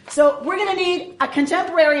right? So we're going to need a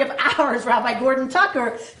contemporary of ours, Rabbi Gordon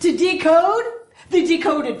Tucker, to decode the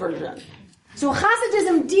decoded version. So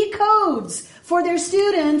Hasidism decodes for their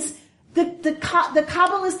students the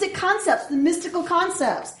Kabbalistic concepts, the mystical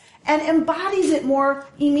concepts, and embodies it more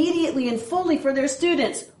immediately and fully for their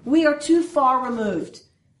students. We are too far removed,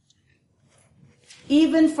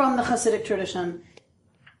 even from the Hasidic tradition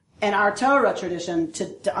and our Torah tradition,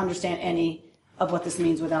 to understand any of what this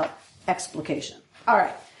means without explication. All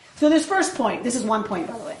right. So this first point, this is one point,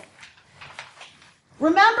 by the way.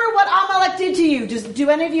 Remember what Amalek did to you. Do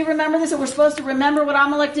any of you remember this? That we're supposed to remember what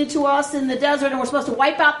Amalek did to us in the desert, and we're supposed to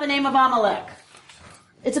wipe out the name of Amalek.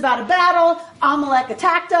 It's about a battle. Amalek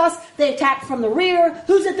attacked us. They attacked from the rear.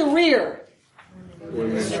 Who's at the rear?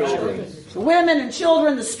 Women and children. The women and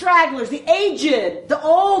children, the stragglers, the aged, the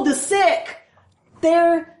old, the sick.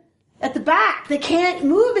 They're at the back. They can't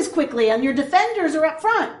move as quickly, and your defenders are up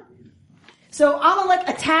front. So Amalek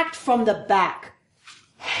attacked from the back.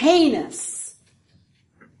 Heinous.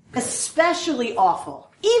 Especially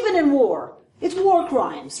awful. Even in war. It's war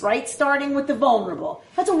crimes, right? Starting with the vulnerable.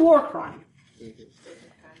 That's a war crime.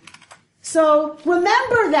 So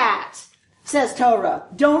remember that, says Torah.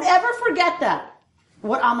 Don't ever forget that,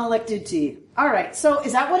 what Amalek did to you. All right, so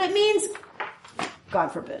is that what it means? God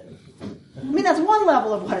forbid. I mean, that's one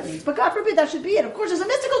level of what it means, but God forbid that should be it. Of course, there's a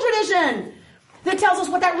mystical tradition that tells us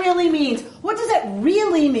what that really means. What does that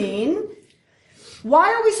really mean?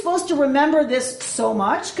 Why are we supposed to remember this so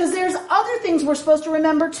much? Because there's other things we're supposed to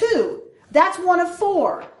remember too. That's one of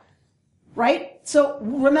 4. Right? So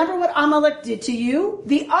remember what Amalek did to you.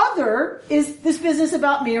 The other is this business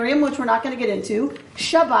about Miriam, which we're not going to get into.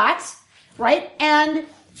 Shabbat, right? And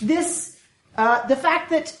this, the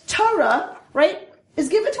fact that Torah, right, is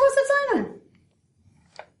given to us at Sinai.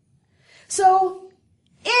 So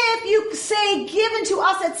if you say given to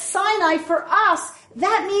us at Sinai for us,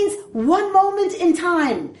 that means one moment in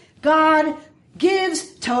time. God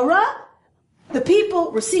gives Torah. The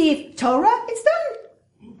people receive Torah. It's done.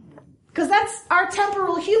 Because that's our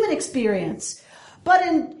temporal human experience. But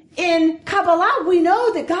in Kabbalah, we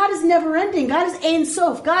know that God is never ending. God is Ein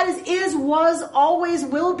Sof. God is, was, always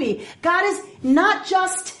will be. God is not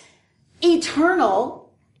just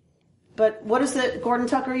eternal, but what is the, Gordon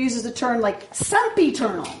Tucker uses the term like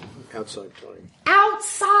sempiternal. Outside time.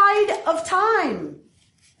 Outside of time.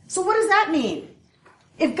 So what does that mean?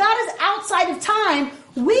 If God is outside of time,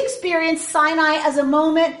 we experience Sinai as a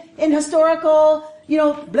moment in historical,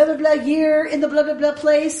 blah, blah, blah year in the blah, blah, blah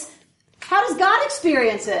place. How does God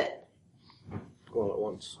experience it? All at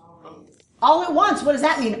once. All at once. What does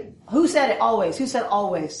that mean? Who said it always? Who said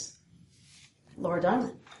always? Laura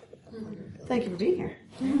Diamond. Thank you for being here.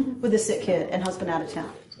 With a sick kid and husband out of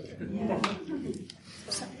town.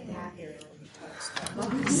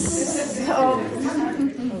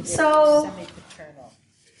 So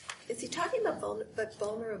is he talking about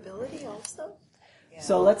vulnerability also?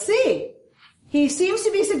 So let's see. He seems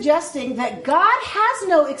to be suggesting that God has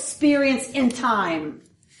no experience in time.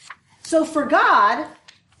 So for God,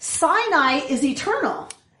 Sinai is eternal,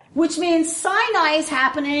 which means Sinai is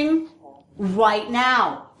happening right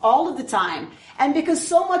now, all of the time. And because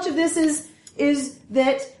so much of this is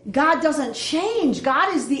that God doesn't change.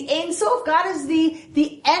 God is the Ein Sof. God is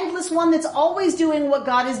the endless one that's always doing what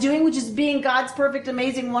God is doing, which is being God's perfect,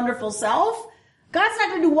 amazing, wonderful self. God's not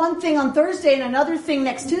going to do one thing on Thursday and another thing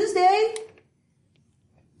next Tuesday.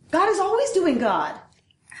 God is always doing God.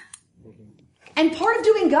 And part of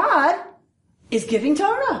doing God is giving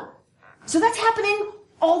Torah. So that's happening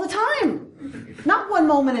all the time. Not one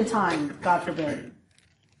moment in time, God forbid.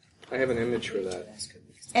 I have an image for that.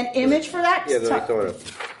 An image for that? Yeah, that I thought of.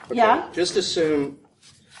 Okay. Yeah? Just assume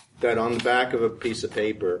that on the back of a piece of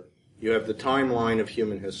paper, you have the timeline of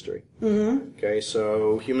human history. Mm-hmm. Okay,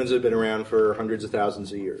 so humans have been around for hundreds of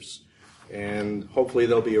thousands of years. And hopefully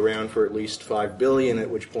they'll be around for at least 5 billion, at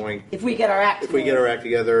which point... If we get our act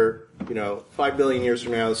together, 5 billion years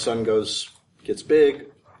from now, the sun gets big,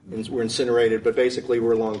 and we're incinerated, but basically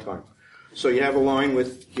we're a long time. So you have a line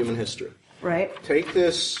with human history. Right. Take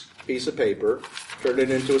this piece of paper, turn it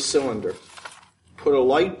into a cylinder, put a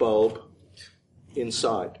light bulb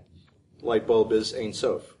inside. Light bulb is Ein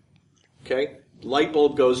Sof. Okay? Light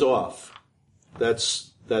bulb goes off.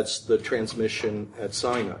 That's the transmission at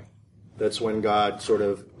Sinai. That's when God sort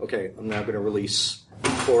of, okay, I'm now going to release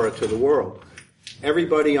Torah to the world.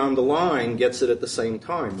 Everybody on the line gets it at the same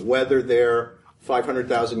time, whether they're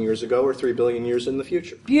 500,000 years ago or 3 billion years in the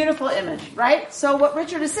future. Beautiful image, right? So what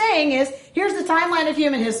Richard is saying is, here's the timeline of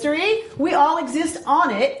human history. We all exist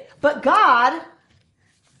on it, but God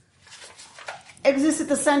exists at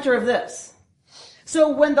the center of this. So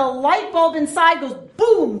when the light bulb inside goes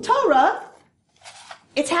boom, Torah,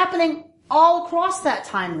 it's happening all across that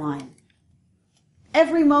timeline.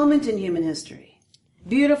 Every moment in human history.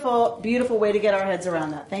 Beautiful, beautiful way to get our heads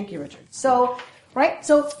around that. Thank you, Richard. So, right?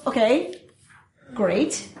 So, okay.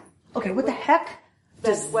 Great. Okay, what the heck?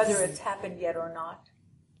 Whether it's happened yet or not?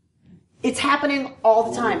 It's happening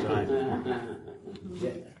all the time.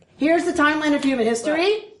 Here's the timeline of human history.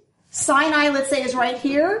 Right. Sinai, let's say, is right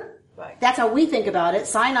here. Right. That's how we think about it.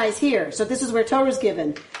 Sinai's here. So this is where Torah is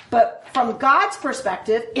given. But from God's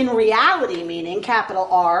perspective, in reality, meaning capital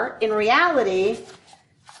R, in reality,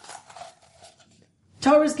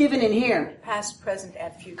 Torah is given in here. Past, present,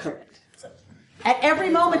 and future. Correct. At every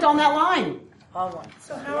moment on that line.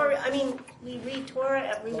 So how are we read Torah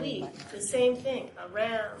every week, the same thing,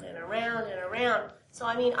 around and around and around. So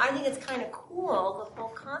I think it's kind of cool, the whole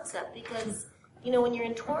concept, because, when you're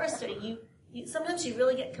in Torah study, you sometimes you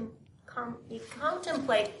really get, you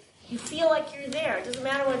contemplate, you feel like you're there. It doesn't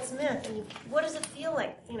matter what it's myth. And what does it feel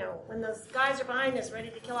like, when those guys are behind us ready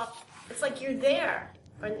to kill off? It's like you're there,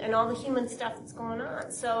 and all the human stuff that's going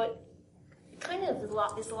on. So it kind of is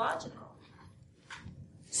logical.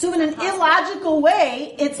 So in an illogical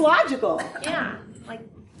way, it's logical. Yeah.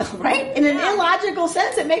 Right? In an illogical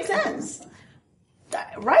sense, it makes sense.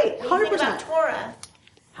 Right. 100%. When you think about Torah.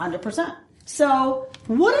 100%. So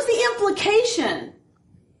what is the implication?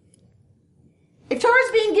 If Torah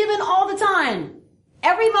is being given all the time,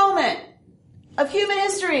 every moment of human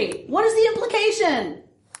history, what is the implication?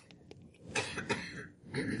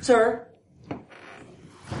 Sir?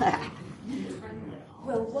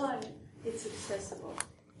 Well, one, it's accessible.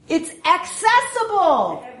 It's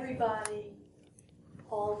accessible. Everybody,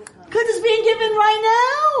 all the time. Because it's being given right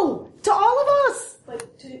now to all of us.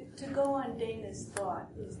 But to go on Dana's thought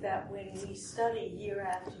is that when we study year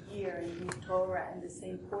after year and read Torah and the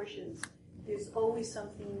same portions, there's always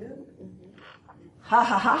something new. Ha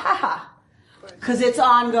ha ha ha ha. Because it's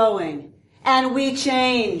ongoing. And we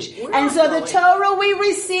change. And so the Torah we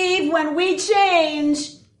receive when we change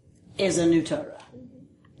is a new Torah.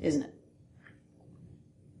 Isn't it?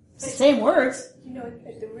 It's the same words.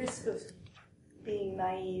 At the risk of being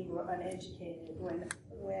naive or uneducated, when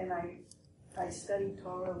I study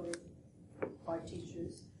Torah with our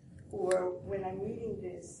teachers, or when I'm reading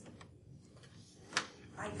this,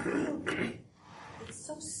 I feel it's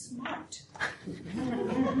so smart.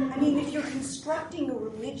 If you're constructing a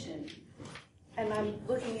religion, and I'm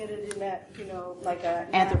looking at it in that, like a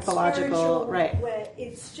anthropological, right? Way,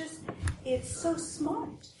 it's so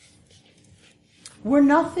smart. We're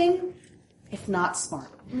nothing if not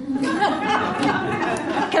smart. Can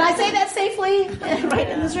I say that safely? Right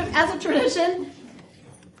in this room, as a tradition?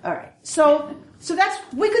 All right. So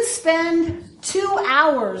we could spend 2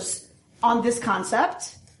 hours on this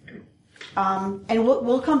concept. And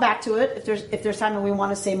we'll come back to it if there's time and we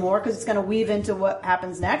want to say more, because it's going to weave into what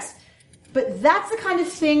happens next. But that's the kind of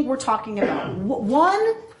thing we're talking about.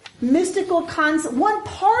 One mystical concept, one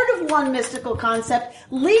part of one mystical concept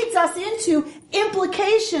leads us into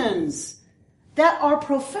implications that are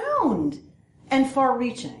profound and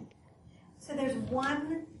far-reaching. So there's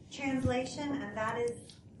one translation, and that is...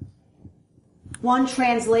 One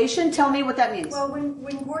translation? Tell me what that means. Well,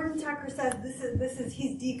 when Gordon Tucker says this is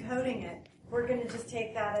he's decoding it, we're going to just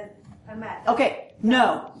take that as a met. Okay,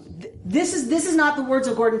 no. This is not the words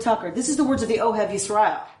of Gordon Tucker. This is the words of the Ohev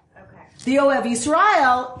Yisrael. Okay. The Ohev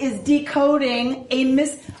Yisrael is decoding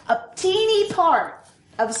a teeny part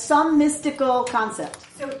of some mystical concept.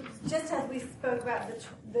 So just as we spoke about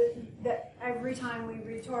that every time we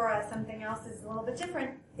read Torah, something else is a little bit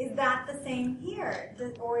different. Is that the same here?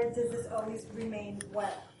 Or does this always remain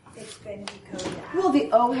what it's been decoded as? Well, the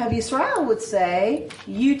Ohev Yisrael would say,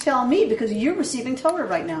 you tell me, because you're receiving Torah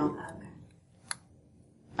right now. Okay.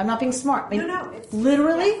 I'm not being smart. No. It's,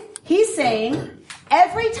 literally, yes. He's saying,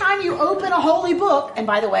 every time you open a holy book, and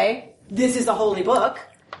by the way, this is a holy book,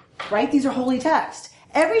 right? These are holy texts.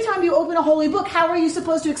 Every time you open a holy book, how are you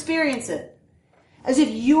supposed to experience it? As if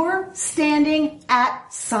you're standing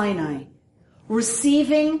at Sinai,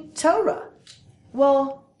 receiving Torah.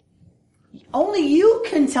 Well, only you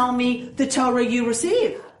can tell me the Torah you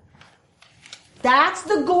receive. That's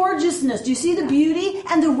the gorgeousness. Do you see the beauty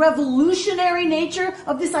and the revolutionary nature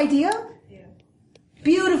of this idea? Yeah.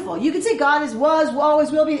 Beautiful. You could say God was,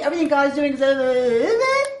 always will be, everything God is doing is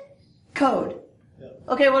code.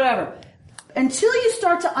 Okay, whatever. Until you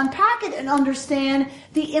start to unpack it and understand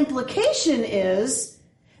the implication is,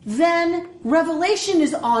 then revelation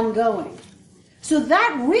is ongoing. So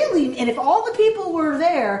that really, and if all the people were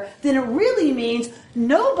there, then it really means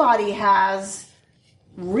nobody has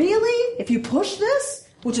really, if you push this,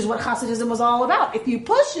 which is what Hasidism was all about, if you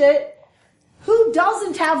push it, who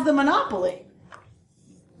doesn't have the monopoly?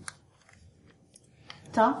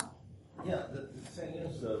 Tom? Yeah, the thing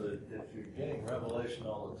is, though, that if you're getting revelation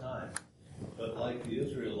all the time, but like the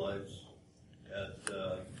Israelites at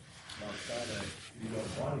Mount Sinai, you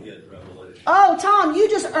don't want to get revelation. Oh, Tom, you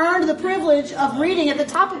just earned the privilege of reading at the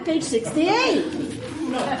top of page 68.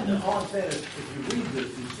 No, all I'm saying is, if you read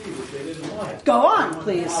this, you see that they didn't want it. Go on,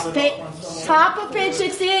 please. Top of page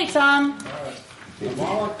 68, Tom. All right.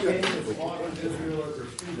 Amalek came to slaughter Israel at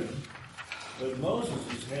Rephidim, but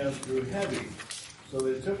Moses' hands grew heavy, so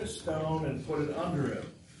they took a stone and put it under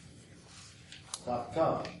him.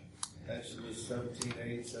 Top. Exodus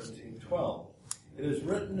 17:8, 17:12. It is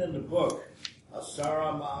written in the book,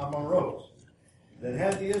 Asara Ma'amarot, that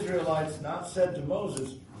had the Israelites not said to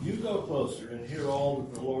Moses, you go closer and hear all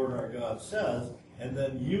that the Lord our God says, and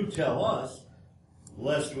then you tell us,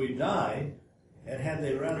 lest we die, and had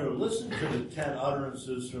they rather listened to the 10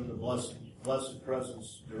 utterances from the blessed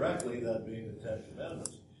presence directly, that being the 10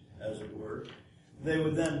 commandments, as it were, they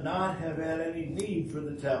would then not have had any need for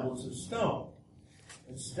the tablets of stone.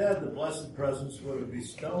 Instead, the blessed presence would have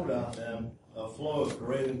bestowed on them a flow of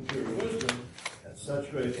great and pure wisdom and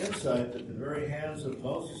such great insight that the very hands of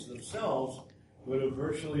Moses themselves would have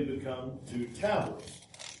virtually become 2 tablets.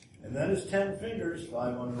 And then his 10 fingers,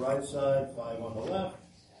 5 on the right side, 5 on the left,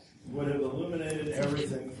 would have illuminated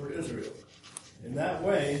everything for Israel. In that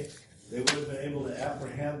way, they would have been able to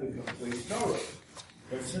apprehend the complete Torah.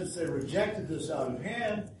 But since they rejected this out of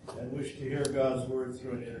hand and wished to hear God's word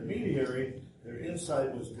through an intermediary, their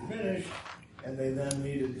insight was diminished, and they then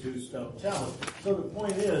needed 2 stone tablets. So the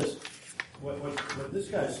point is, what this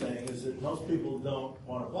guy's saying is that most people don't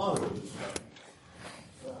want to bother with this stuff.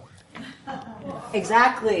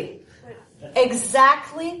 Exactly.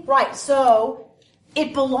 Exactly right. So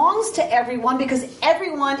it belongs to everyone because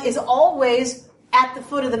everyone is always at the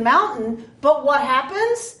foot of the mountain. But what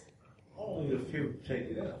happens? Only a few take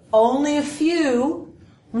it in. Only a few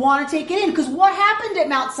want to take it in. Because what happened at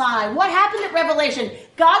Mount Sinai? What happened at Revelation?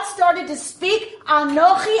 God started to speak,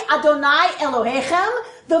 Anochi Adonai Elohechem.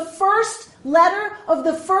 The first letter of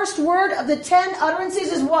the first word of the 10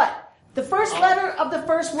 utterances is what? The first letter of the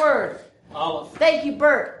first word. Aleph. Thank you,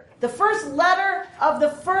 Bert. The first letter of the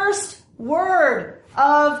first word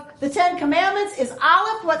of the 10 commandments is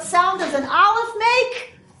Aleph. What sound does an Aleph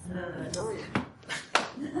make? Nothing.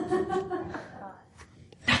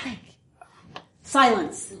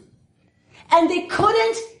 Silence. And they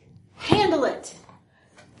couldn't handle it.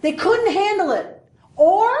 They couldn't handle it.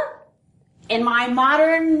 Or, in my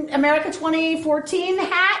modern America 2014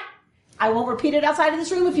 hat, I won't repeat it outside of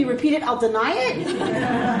this room. If you repeat it, I'll deny it.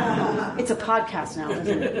 It's a podcast now,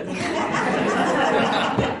 isn't it?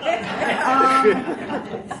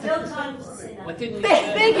 Still time to say that. What didn't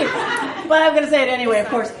Thank you. But I'm going to say it anyway, of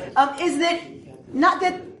course. Is that not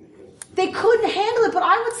that they couldn't handle it, but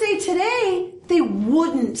I would say today they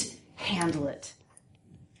wouldn't handle it.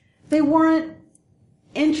 They weren't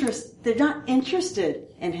they're not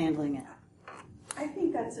interested in handling it. I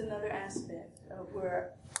think that's another aspect of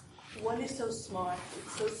where one is so smart,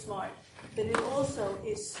 it's so smart, but it also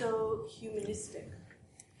is so humanistic.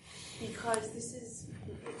 Because this is,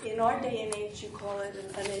 in our day and age, you call it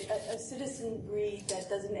a citizen breed that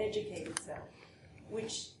doesn't educate itself,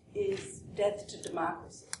 which is death to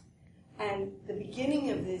democracy. And the beginning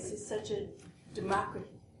of this is such a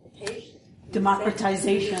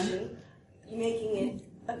democratization, making it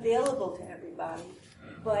available to everybody,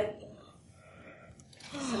 but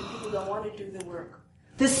some people don't want to do the work.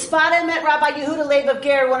 The Sfat Emet Rabbi Yehuda Leib of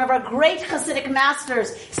Ger, one of our great Hasidic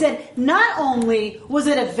masters, said not only was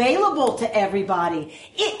it available to everybody,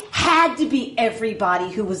 it had to be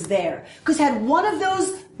everybody who was there. Because had one of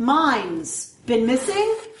those minds been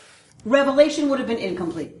missing, Revelation would have been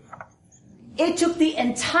incomplete. It took the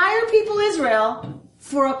entire people of Israel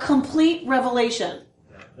for a complete revelation.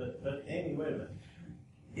 But Amy, wait a minute.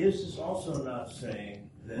 Is this also not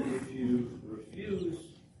saying that if you refuse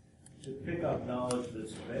to pick up knowledge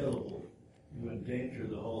that's available, you endanger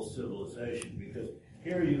the whole civilization? Because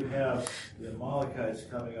here you have the Amalekites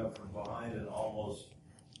coming up from behind and almost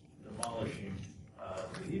demolishing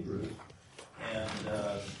the Hebrews. And,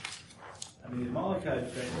 the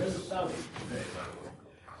Amalekites, they're the Saudis today, by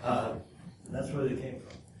the way. That's where they came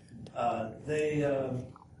from. They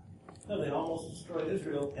almost destroyed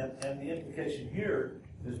Israel, and the implication here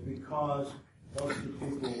is because most of the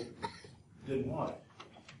people didn't want it.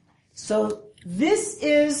 So this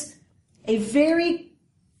is a very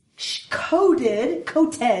coated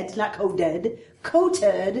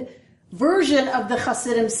version of the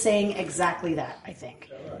Hasidim saying exactly that, I think.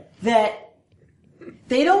 Right? That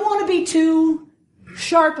they don't want to be too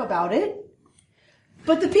sharp about it,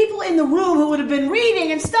 but the people in the room who would have been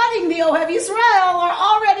reading and studying the Ohev Yisrael are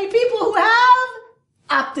already people who have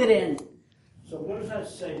opted in. So what does that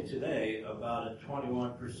say today about a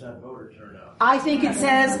 21% voter turnout? I think it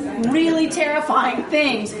says really terrifying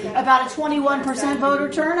things about a 21% voter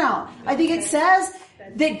turnout. I think it says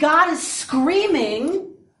that God is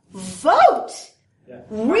screaming, vote,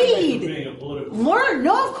 read, learn.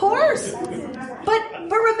 No, of course. But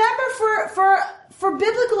remember, for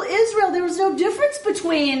biblical Israel, there was no difference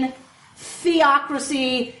between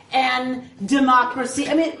theocracy and democracy.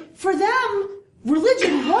 I mean, for them,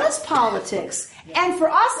 religion was politics. And for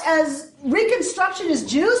us as Reconstructionist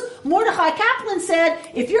Jews, Mordechai Kaplan said,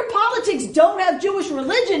 if your politics don't have Jewish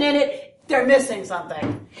religion in it, they're missing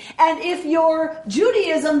something. And if your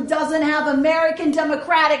Judaism doesn't have American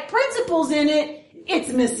democratic principles in it, it's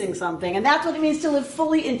missing something. And that's what it means to live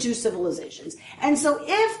fully in two civilizations. And so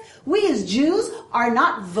if we as Jews are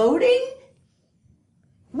not voting,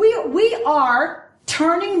 we are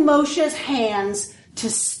turning Moshe's hands to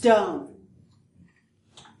stone.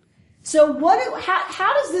 So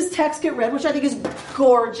how does this text get read, which I think is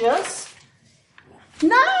gorgeous?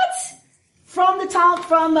 Not from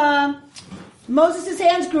Moses'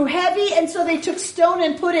 hands grew heavy, and so they took stone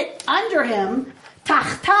and put it under him,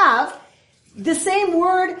 tachtav. The same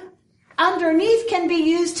word underneath can be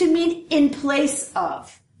used to mean in place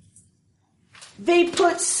of. They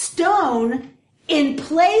put stone in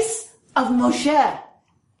place of Moshe.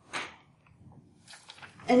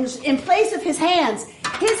 And in place of his hands.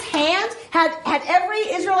 His hands had every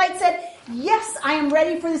Israelite said, yes, I am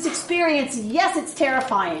ready for this experience. Yes, it's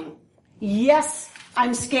terrifying. Yes,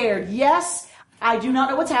 I'm scared. Yes, I do not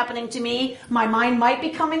know what's happening to me. My mind might be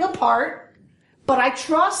coming apart, but I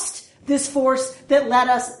trust this force that led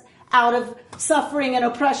us out of suffering and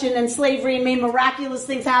oppression and slavery and made miraculous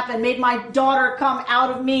things happen, made my daughter come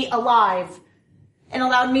out of me alive and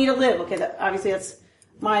allowed me to live. Okay, obviously that's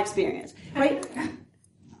my experience, right?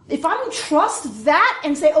 If I don't trust that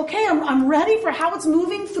and say, okay, I'm ready for how it's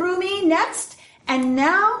moving through me next and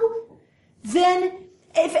now, then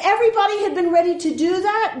if everybody had been ready to do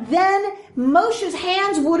that, then Moshe's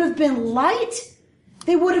hands would have been light.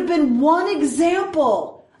 They would have been one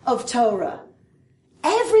example of Torah.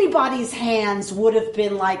 Everybody's hands would have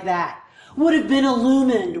been like that. Would have been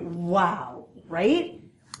illumined. Wow. Right?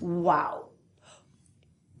 Wow.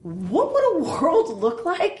 What would a world look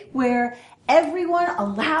like where everyone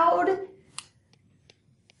allowed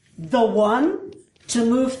the one to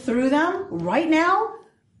move through them right now?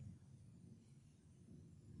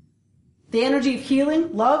 The energy of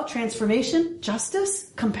healing, love, transformation,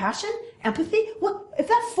 justice, compassion, empathy. What if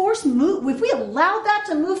that force moved? If we allowed that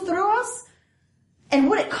to move through us, and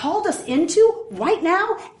what it called us into right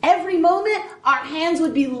now, every moment, our hands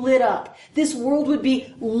would be lit up. This world would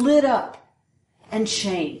be lit up and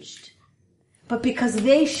changed. But because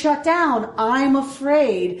they shut down, I'm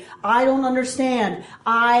afraid. I don't understand.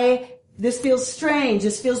 This feels strange.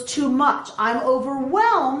 This feels too much. I'm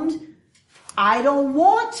overwhelmed. I don't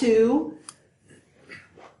want to.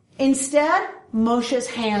 Instead, Moshe's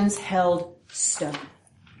hands held stone.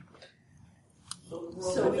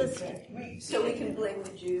 So we can blame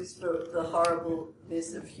the Jews for the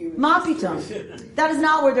horribleness of human Ma pitom. That is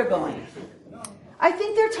not where they're going. I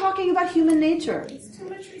think they're talking about human nature.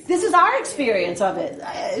 This is our experience of it.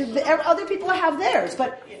 Other people have theirs,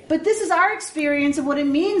 but this is our experience of what it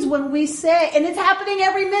means when we say, and it's happening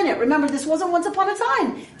every minute. Remember, this wasn't once upon a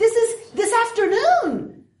time. This is this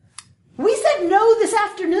afternoon. We said no this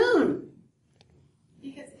afternoon.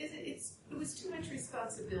 Because it was too much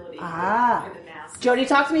responsibility for the mass. Jody,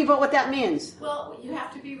 talk to me about what that means. Well, you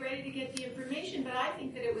have to be ready to get the information, but I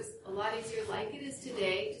think that it was a lot easier, like it is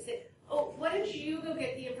today, to say, oh, why don't you go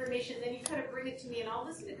get the information, then you kind of bring it to me, and I'll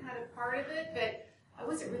listen to kind of part of it, but I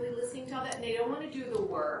wasn't really listening to all that, and they don't want to do the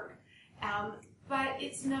work. But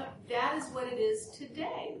it's not, that is what it is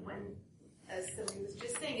today, when, as somebody was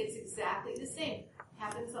just saying, it's exactly the same.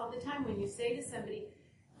 Happens all the time when you say to somebody,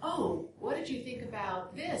 oh, what did you think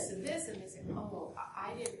about this and this? And they say, oh,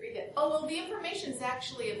 I didn't read it. Oh, well, the information's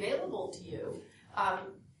actually available to you,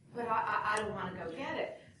 but I don't want to go get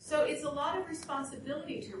it. So it's a lot of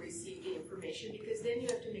responsibility to receive the information because then you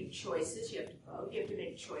have to make choices, you have to vote, you have to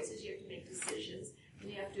make choices, you have to make decisions, and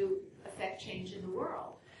you have to affect change in the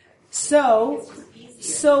world. So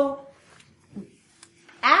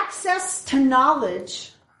access to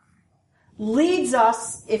knowledge leads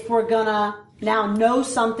us, if we're gonna now know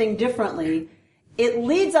something differently, it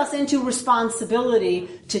leads us into responsibility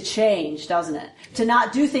to change, doesn't it? To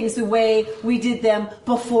not do things the way we did them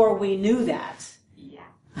before we knew that. Yeah.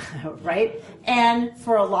 Right? And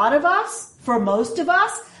for a lot of us, for most of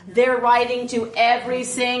us, they're writing to every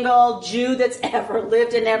single Jew that's ever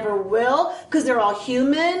lived and ever will, because they're all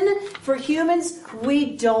human. For humans,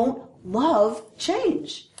 we don't love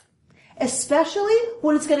change. Especially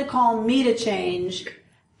when it's going to call me to change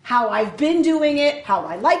how I've been doing it, how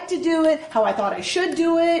I like to do it, how I thought I should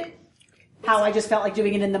do it, how I just felt like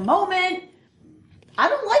doing it in the moment. I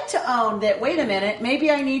don't like to own that, wait a minute,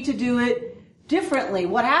 maybe I need to do it differently.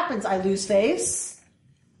 What happens? I lose face.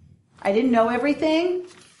 I didn't know everything.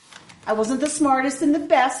 I wasn't the smartest and the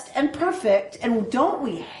best and perfect. And don't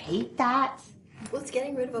we hate that? Well, it's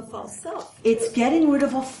getting rid of a false self. It's getting rid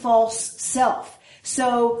of a false self.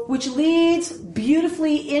 So, which leads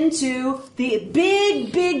beautifully into the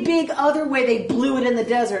big other way they blew it in the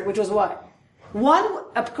desert, which was what? One,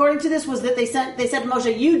 according to this, was that they said to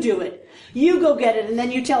Moshe, you do it. You go get it, and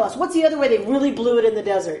then you tell us. What's the other way they really blew it in the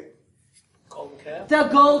desert? Golden calf. The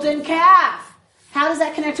golden calf. How does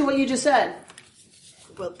that connect to what you just said?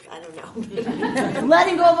 Well, I don't know.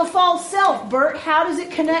 Letting go of a false self, Bert. How does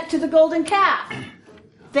it connect to the golden calf?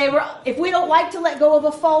 If we don't like to let go of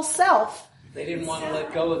a false self. They didn't want to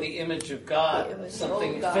let go of the image of God,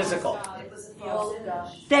 something physical.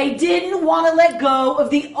 They didn't want to let go of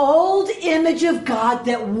the old image of God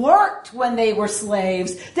that worked when they were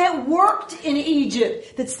slaves, that worked in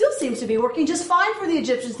Egypt, that still seems to be working just fine for the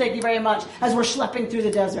Egyptians, thank you very much, as we're schlepping through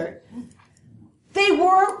the desert.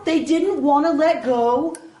 They didn't want to let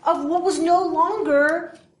go of what was no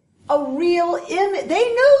longer a real image. They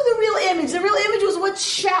knew the real image. The real image was what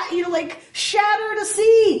shattered a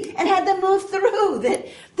sea and had them move through, that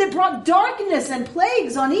brought darkness and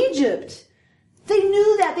plagues on Egypt. They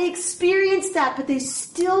knew that, they experienced that, but they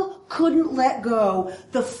still couldn't let go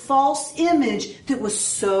the false image that was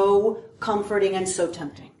so comforting and so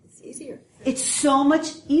tempting. It's easier. It's so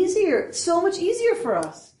much easier for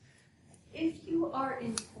us. If you are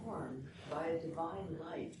informed by a divine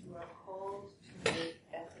light, you are called to make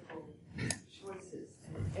ethical choices.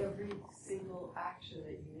 And every single action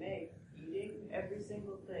that you make, eating, every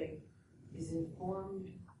single thing, is informed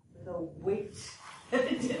with a weight that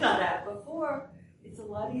it did not have before. It's a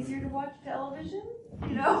lot easier to watch television,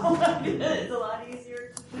 It's a lot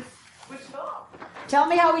easier to just switch it off. Tell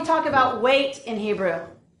me how we talk about weight in Hebrew.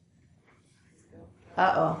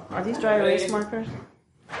 Uh-oh. Are these dry erase markers?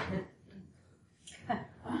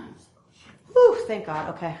 Whew, thank God.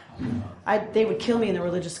 Okay. They would kill me in the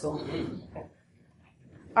religious school.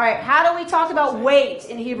 All right. How do we talk about weight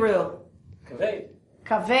in Hebrew? Kaved.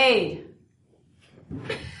 Kaved.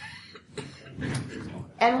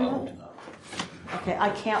 And okay, I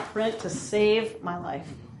can't print to save my life.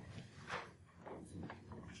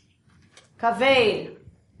 Kaved.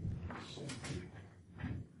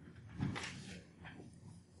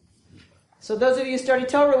 So those of you who study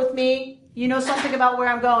Torah with me, you know something about where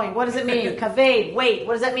I'm going. What does it mean? Kaved. Wait,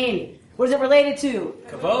 what does that mean? What is it related to?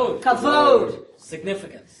 Kavod. Kavod.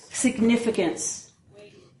 Significance. Significance.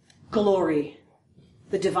 Glory.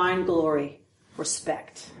 The divine glory.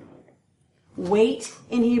 Respect. Weight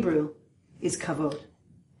in Hebrew is kavod.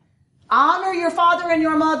 Honor your father and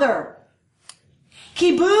your mother.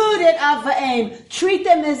 Kibud et av va'em. Treat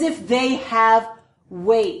them as if they have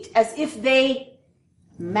weight, as if they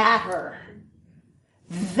matter.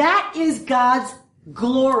 That is God's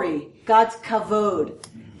glory, God's kavod,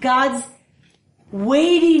 God's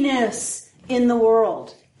weightiness in the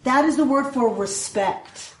world. That is the word for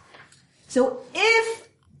respect. So if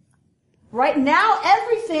right now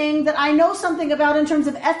everything that I know something about in terms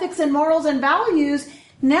of ethics and morals and values,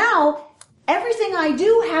 now everything I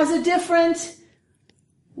do has a different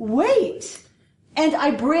weight. And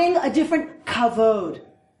I bring a different kavod.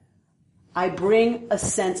 I bring a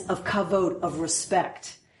sense of kavod, of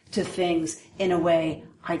respect to things in a way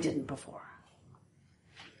I didn't before.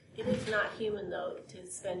 It is not human, though, to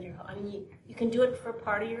spend you can do it for a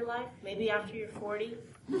part of your life, maybe after you're 40,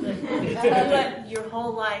 but to do it your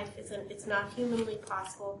whole life, it's not humanly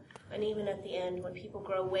possible. And even at the end, when people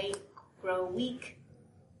grow weak, like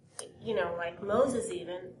Moses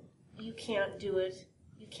even, you can't do it,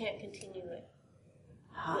 you can't continue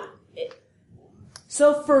it.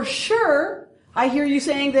 So for sure, I hear you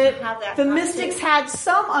saying that the mystics had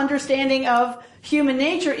some understanding of human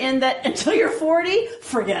nature in that until you're 40,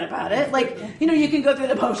 forget about it. You can go through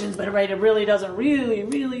the motions, but it really doesn't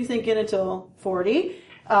really sink in until 40,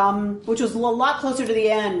 which was a lot closer to the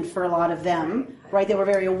end for a lot of them, right? They were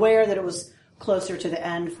very aware that it was closer to the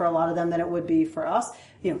end for a lot of them than it would be for us.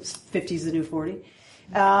 50 is the new 40.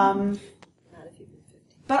 But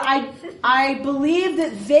I believe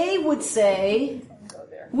that they would say,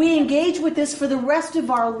 we engage with this for the rest of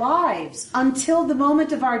our lives until the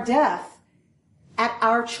moment of our death at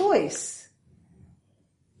our choice.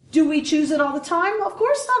 Do we choose it all the time? Of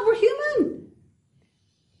course not. We're human.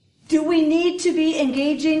 Do we need to be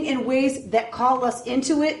engaging in ways that call us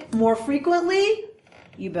into it more frequently?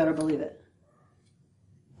 You better believe it.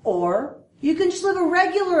 Or you can just live a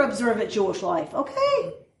regular observant Jewish life.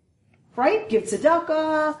 Okay. Right? Give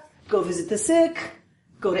tzedakah, go visit the sick,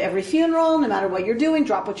 go to every funeral, no matter what you're doing,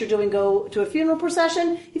 drop what you're doing, go to a funeral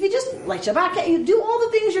procession. If you just, like Shabbat, you do all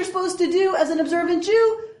the things you're supposed to do as an observant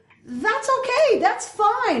Jew, that's okay, that's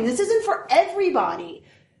fine. This isn't for everybody.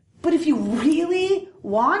 But if you really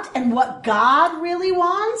want, and what God really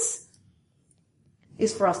wants,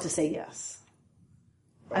 is for us to say yes.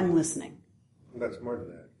 I'm listening. That's more than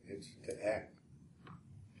that. It's to act.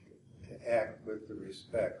 To act with the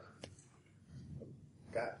respect of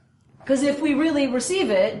God. Because if we really receive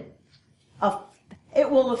it, it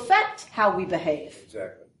will affect how we behave.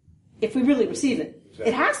 Exactly. If we really receive it.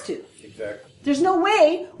 Exactly. It has to. Exactly. There's no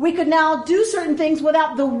way we could now do certain things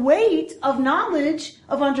without the weight of knowledge,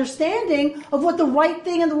 of understanding of what the right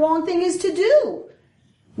thing and the wrong thing is to do.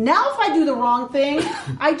 Now if I do the wrong thing,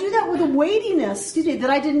 I do that with a weightiness, that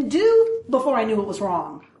I didn't do before I knew it was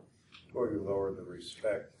wrong. Or you lower the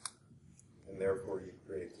respect, and therefore you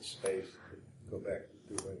create the space to go back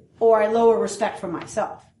to doing it. Or I lower respect for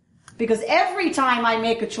myself. Because every time I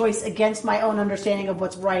make a choice against my own understanding of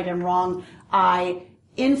what's right and wrong, I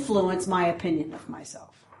influence my opinion of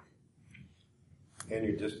myself. And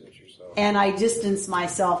you distance yourself. And I distance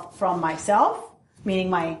myself from myself, meaning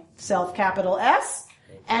my self, capital S,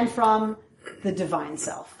 and from the divine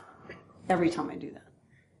self. Every time I do that.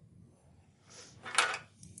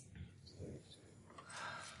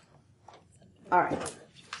 All right.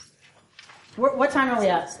 What time are we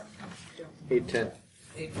at? 8:10.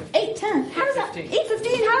 8:10. How does that? 8:15. How does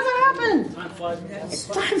that happen? Time flies.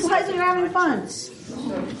 Time flies when you're having fun.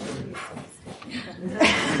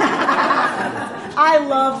 I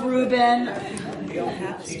love Ruben.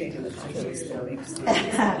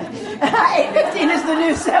 8:15 is the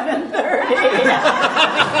new 7:30.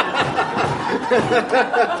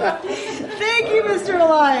 Thank you, Mr.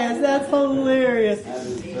 Elias. That's hilarious.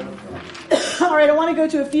 All right, I want to go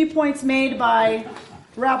to a few points made by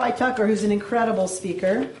Rabbi Tucker, who's an incredible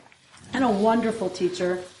speaker and a wonderful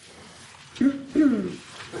teacher.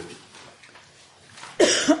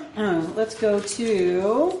 Let's go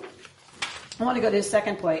to, I want to go to his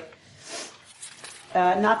second point.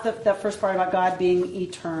 Not the first part about God being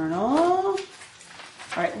eternal. All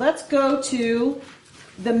right, let's go to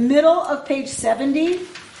the middle of page 70.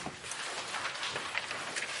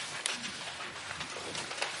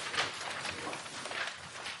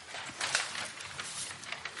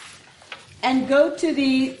 And go to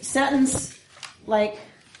the sentence, like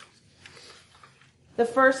the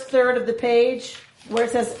first third of the page, where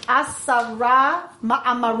it says Asara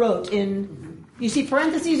Ma'amarot. You see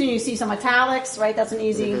parentheses and you see some italics, right? That's an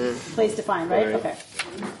easy place to find, right? Okay.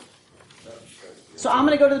 So I'm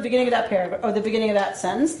going to go to the beginning of that paragraph, or the beginning of that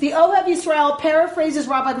sentence. The Ohev Yisrael paraphrases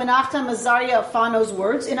Rabbi Menachem Azariah of Fano's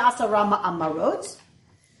words in Asara Ma'amarot,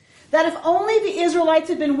 that if only the Israelites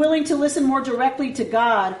had been willing to listen more directly to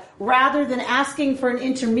God rather than asking for an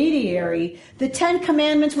intermediary, the 10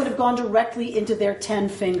 commandments would have gone directly into their 10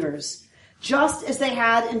 fingers, just as they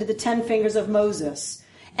had into the 10 fingers of Moses,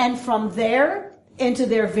 and from there into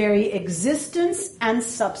their very existence and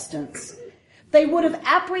substance. They would have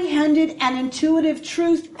apprehended an intuitive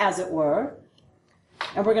truth, as it were,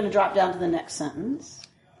 and we're going to drop down to the next sentence.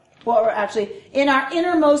 Well, actually, in our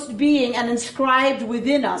innermost being and inscribed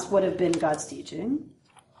within us would have been God's teaching.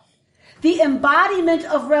 The embodiment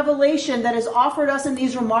of revelation that is offered us in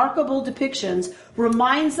these remarkable depictions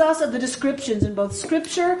reminds us of the descriptions in both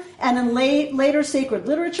Scripture and in later sacred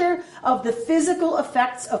literature of the physical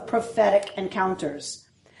effects of prophetic encounters.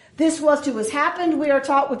 This was to have happened, we are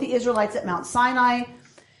taught, with the Israelites at Mount Sinai,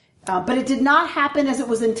 but it did not happen as it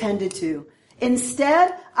was intended to.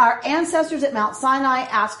 Instead, our ancestors at Mount Sinai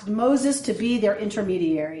asked Moses to be their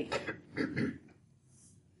intermediary.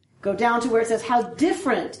 Go down to where it says how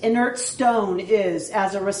different inert stone is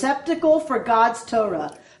as a receptacle for God's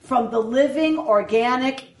Torah from the living,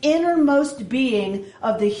 organic, innermost being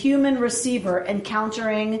of the human receiver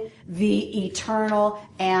encountering the eternal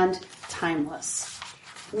and timeless.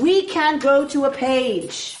 We can go to a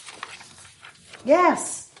page.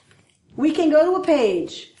 Yes, we can go to a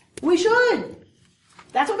page. We should.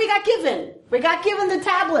 That's what we got given. We got given the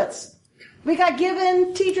tablets. We got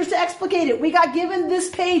given teachers to explicate it. We got given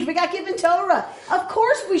this page. We got given Torah. Of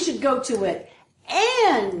course we should go to it.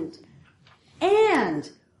 And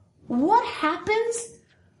what happens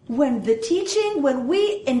when the teaching, when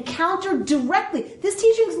we encounter directly, this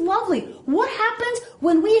teaching is lovely. What happens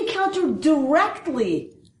when we encounter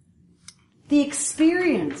directly the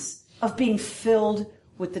experience of being filled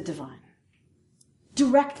with the divine?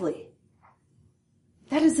 Directly.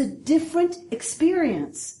 That is a different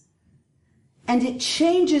experience. And it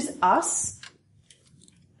changes us.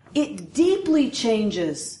 It deeply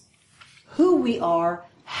changes who we are,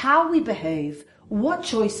 how we behave, what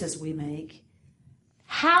choices we make,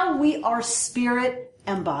 how we are spirit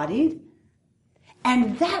embodied.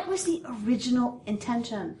 And that was the original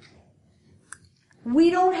intention. We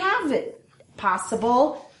don't have it.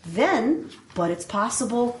 Possible then, but it's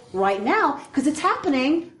possible right now because it's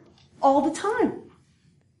happening all the time.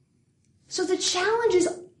 So the challenge is,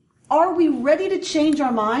 are we ready to change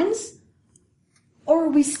our minds? Or are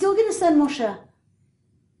we still going to send Moshe?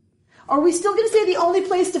 Are we still going to say the only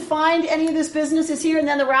place to find any of this business is here and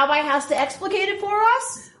then the rabbi has to explicate it for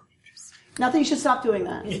us? Nothing should stop doing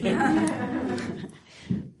that.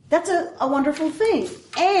 That's a wonderful thing.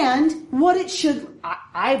 And what it should,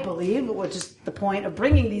 I believe, which is the point of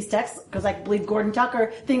bringing these texts, because I believe Gordon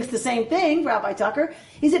Tucker thinks the same thing, Rabbi Tucker,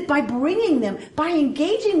 is that by bringing them, by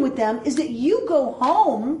engaging with them, is that you go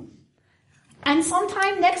home and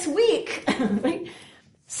sometime next week, right,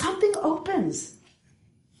 something opens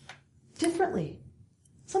differently.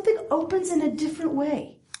 Something opens in a different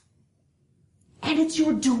way. And it's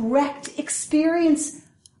your direct experience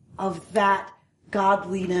of that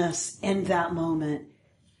godliness in that moment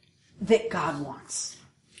that God wants.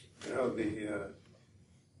 You know,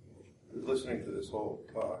 listening to this whole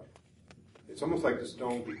talk, it's almost like the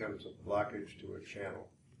stone becomes a blockage to a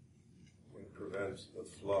channel and prevents the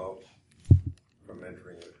flow from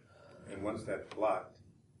entering it. And once that's blocked,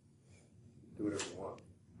 do whatever you want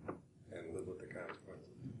and live with the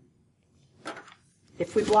consequences.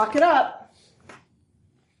 If we block it up,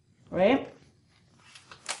 right?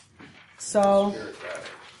 So,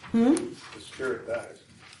 The spirit dies.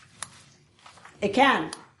 It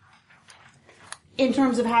can. In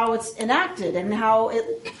terms of how it's enacted and how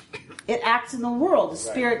it acts in the world. The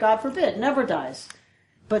spirit, God forbid, never dies.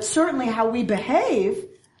 But certainly how we behave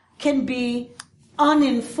can be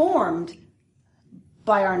uninformed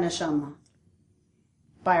by our neshama,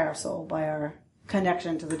 by our soul, by our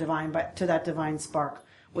connection to the divine, to that divine spark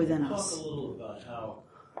within us. Talk a little about how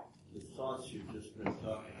the thoughts you've just been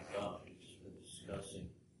talking about, you've just been discussing,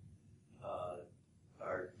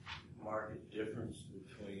 are marked difference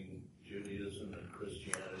between Judaism and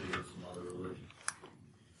Christianity and some other religions?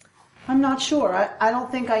 I'm not sure. I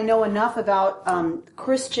don't think I know enough about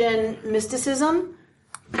Christian mysticism,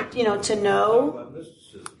 to know. About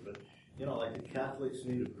mysticism, but like the Catholics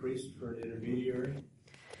need a priest for an intermediary.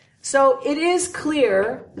 So it is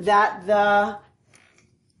clear that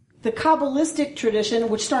the Kabbalistic tradition,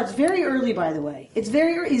 which starts very early, by the way,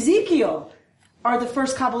 Ezekiel are the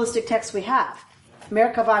first Kabbalistic texts we have.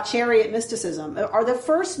 Merkavah, chariot mysticism are the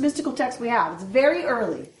first mystical texts we have. It's very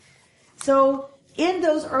early. So in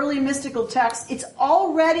those early mystical texts, it's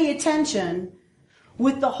already a tension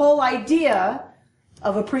with the whole idea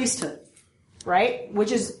of a priesthood, right?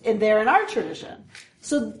 Which is there in our tradition.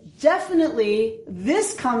 So definitely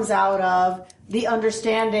this comes out of the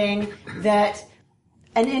understanding that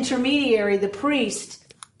an intermediary, the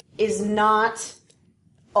priest, is not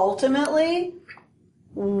ultimately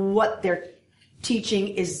what they're teaching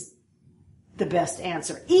is the best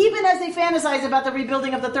answer. Even as they fantasize about the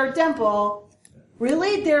rebuilding of the third temple,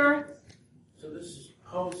 really So this is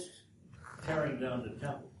post tearing down the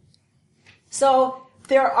temple. So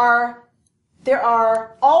there are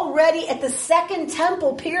already at the second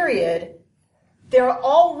temple period, there are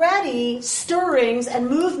already stirrings and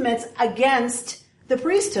movements against the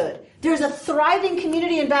priesthood. There's a thriving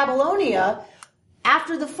community in Babylonia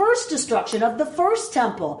after the first destruction of the first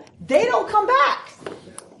temple. They don't come back.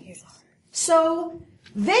 So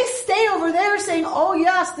they stay over there saying, oh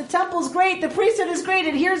yes, the temple's great, the priesthood is great,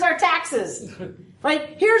 and here's our taxes.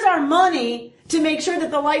 Right? Here's our money to make sure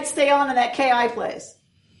that the lights stay on in that KI place.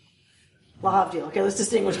 Lahavdil. Okay, let's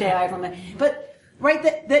distinguish KI from it. But, right,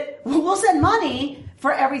 that we'll send money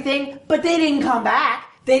for everything, but they didn't come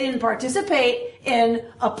back. They didn't participate in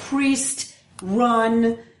a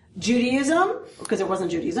priest-run Judaism, because it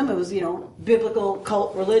wasn't Judaism, it was, biblical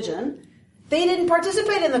cult religion. They didn't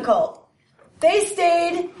participate in the cult. They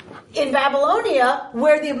stayed in Babylonia,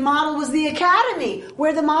 where the model was the academy,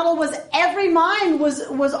 where the model was every mind was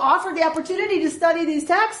offered the opportunity to study these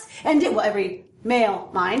texts, and every male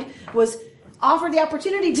mind was offered the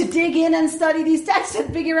opportunity to dig in and study these texts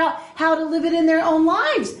and figure out how to live it in their own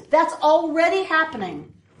lives. That's already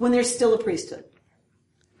happening when there's still a priesthood.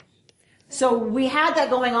 So we had that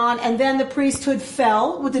going on, and then the priesthood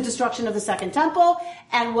fell with the destruction of the second temple,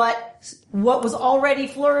 and what was already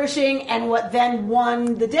flourishing and what then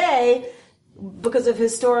won the day because of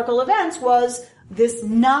historical events was this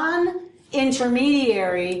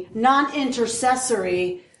non-intermediary,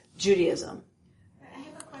 non-intercessory Judaism. I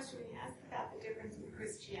have a question when you ask about the difference in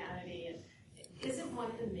Christianity, and isn't one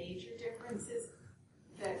of the major differences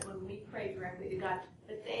that when we pray directly to God,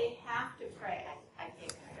 that they have to pray, I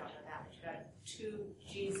think, I don't know that much about it, to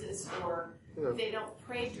Jesus, or they don't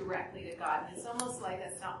pray directly to God. And it's almost like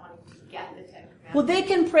that's not wanting to get the Ten Well, they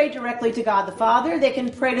can pray directly to God the Father. They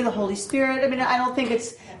can pray to the Holy Spirit. I mean, I don't think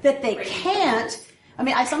it's that they can't. I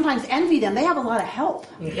mean, I sometimes envy them. They have a lot of help.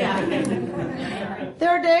 Yeah. There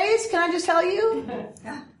are days, can I just tell you?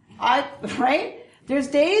 Right? There's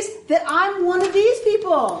days that I'm one of these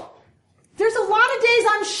people. There's a lot of days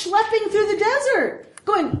I'm schlepping through the desert.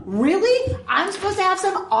 Going, really? I'm supposed to have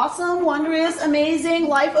some awesome, wondrous, amazing,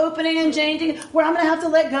 life-opening and changing where I'm going to have to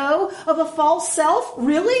let go of a false self?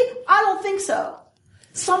 Really? I don't think so.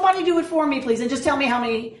 Somebody do it for me, please, and just tell me how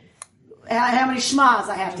many shmas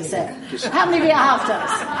I have to say. How many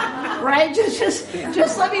v'ahavtas, right?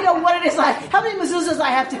 Just let me know what it is. How many mezuzahs I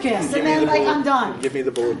have to kiss, and then I'm done. Give me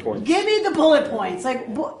the bullet points. Give me the bullet points,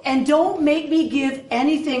 and don't make me give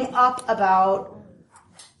anything up about,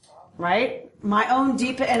 right? My own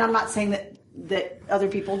deep, and I'm not saying that other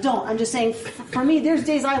people don't. I'm just saying, for me, there's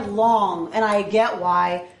days I long, and I get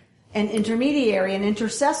why an intermediary, an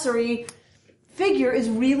intercessory figure is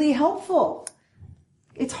really helpful.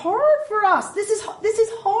 It's hard for us. This is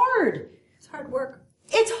hard. It's hard work.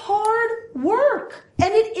 It's hard work.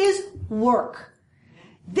 And it is work.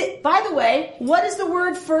 By the way, what is the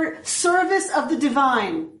word for service of the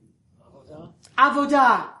divine?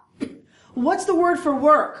 Avodah. What's the word for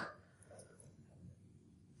work?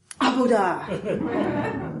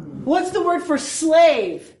 Avodah. What's the word for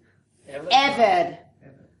slave? Eved.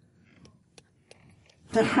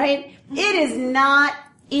 Right? It is not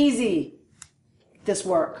easy, this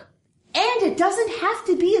work. And it doesn't have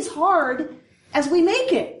to be as hard as we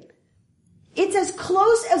make it. It's as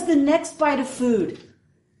close as the next bite of food.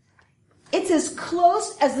 It's as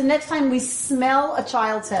close as the next time we smell a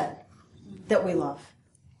child's head that we love.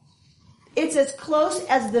 It's as close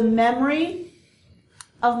as the memory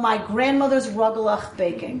of my grandmother's rugelach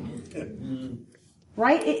baking.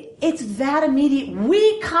 Right? It's that immediate.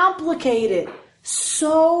 We complicate it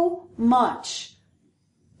so much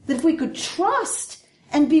that if we could trust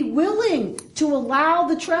and be willing to allow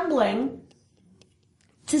the trembling,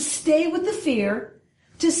 to stay with the fear,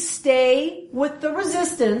 to stay with the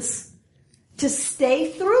resistance, to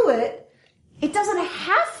stay through it, it doesn't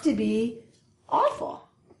have to be awful.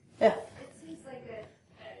 Yeah. It seems like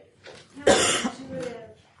a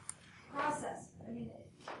counterintuitive process. I mean,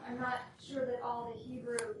 I'm not sure that all the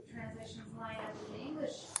Hebrew translations line up with the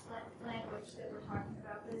English language that we're talking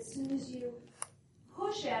about, but as soon as you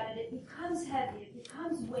push at it, it becomes heavy, it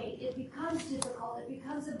becomes weight, it becomes difficult, it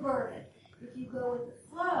becomes a burden. If you go with the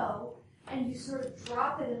flow and you sort of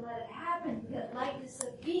drop it and let it happen, you get lightness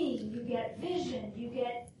of being, you get vision, you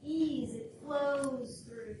get ease, it flows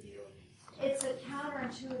through you. It's a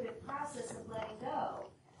counterintuitive process of letting go.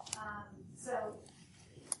 So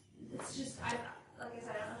it's just, like I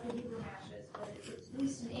said, I don't know if the Hebrew matches, but at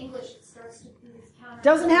least in English it starts to be this counterintuitive.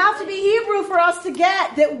 Doesn't have to be Hebrew for us to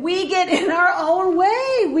get that we get in our own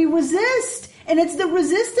way. We resist. And it's the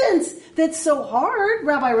resistance that's so hard,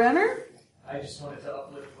 Rabbi Renner. I just wanted to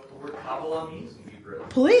uplift what the word Kabbalah means in Hebrew.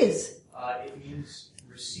 Please. It means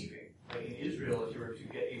receiving. Like in Israel, if you were to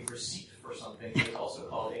get a receipt for something, it's also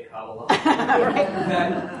called a Kabbalah.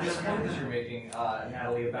 That this point that you're making,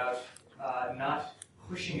 Natalie, about not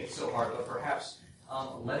pushing it so hard, but perhaps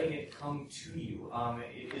letting it come to you.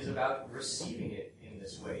 It is about receiving it in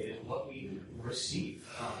this way. It is what we receive,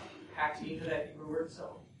 packed into that Hebrew word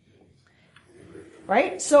itself.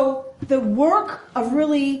 Right? So the work of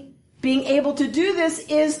really being able to do this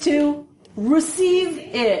is to receive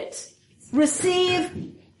it.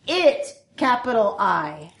 Receive it, capital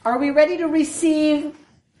I. Are we ready to receive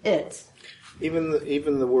it? Even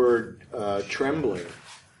the word trembling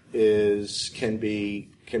can be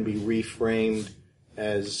reframed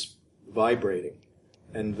as vibrating,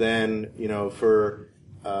 and then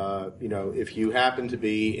if you happen to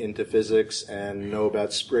be into physics and know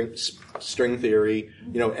about string theory,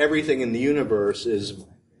 everything in the universe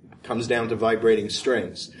comes down to vibrating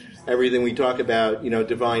strings. Everything we talk about,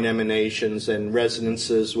 divine emanations and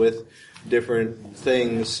resonances with different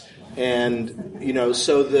things, and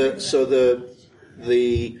so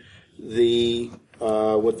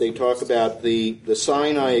what they talk about, the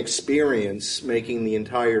Sinai experience making the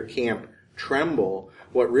entire camp tremble.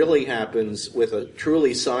 What really happens with a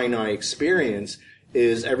truly Sinai experience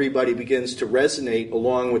is everybody begins to resonate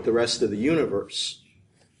along with the rest of the universe.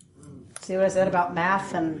 See what I said about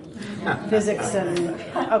math and physics, and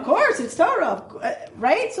of course it's Torah,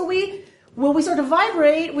 right? So when we start to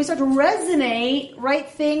vibrate, we start to resonate, right?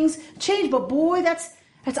 Things change, but boy, that's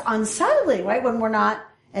unsettling, right? When we're not,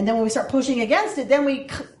 and then when we start pushing against it, then we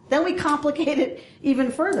complicate it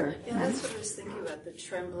even further. Yeah, that's what I was thinking about. The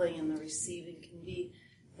trembling and the receiving can be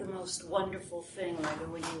the most wonderful thing. Like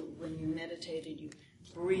when you meditated,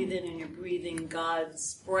 breathe in and you're breathing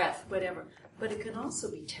God's breath, whatever. But it can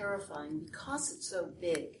also be terrifying because it's so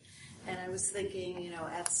big. And I was thinking,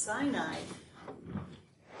 at Sinai,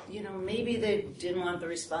 maybe they didn't want the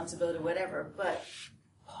responsibility or whatever, but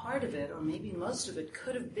part of it, or maybe most of it,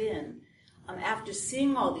 could have been, after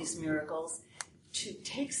seeing all these miracles, to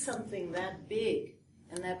take something that big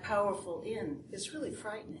and that powerful in is really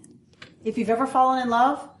frightening. If you've ever fallen in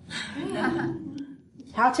love,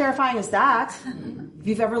 how terrifying is that? If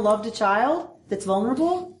you've ever loved a child that's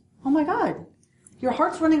vulnerable, oh my God, your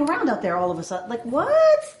heart's running around out there all of a sudden. Like,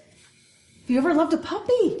 what? If you ever loved a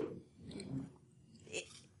puppy,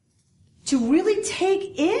 to really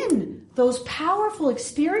take in those powerful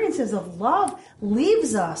experiences of love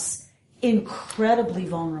leaves us incredibly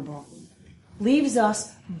vulnerable. Leaves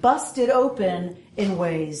us busted open in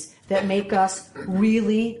ways that make us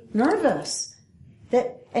really nervous.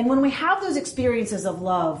 And when we have those experiences of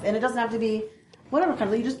love, and it doesn't have to be whatever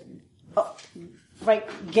kind of, you just,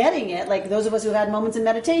 getting it, like those of us who had moments in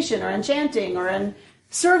meditation or in chanting or in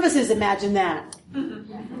services, imagine that.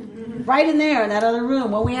 Right in there in that other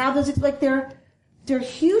room. When we have those, they're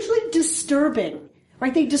hugely disturbing,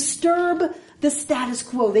 right? They disturb the status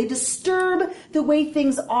quo. They disturb the way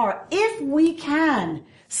things are. If we can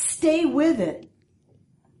stay with it,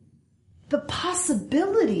 the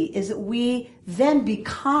possibility is that we then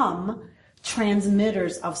become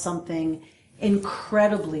transmitters of something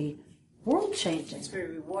incredibly world-changing. It's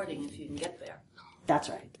very rewarding if you can get there. That's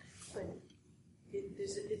right. But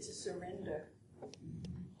it's a surrender.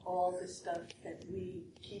 All the stuff that we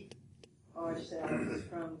keep ourselves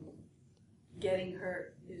from getting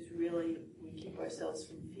hurt is really, we keep ourselves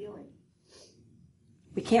from feeling.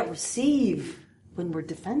 We can't receive when we're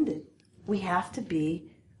defended. We have to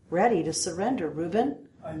be ready to surrender. Reuben?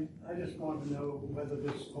 I just want to know whether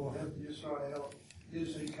this Ohel Yisrael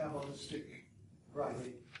is a Kabbalistic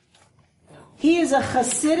writing. He is a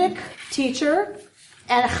Hasidic teacher,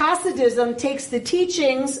 and Hasidism takes the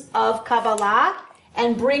teachings of Kabbalah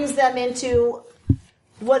and brings them into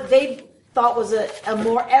what they thought was a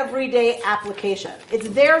more everyday application. It's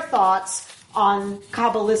their thoughts on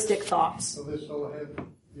Kabbalistic thoughts. So this Ohel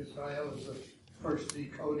Yisrael is the first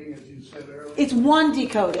decoding, as you said earlier? It's one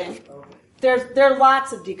decoding. Okay. There are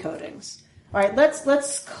lots of decodings. All right,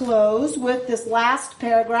 let's close with this last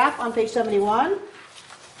paragraph on page 71.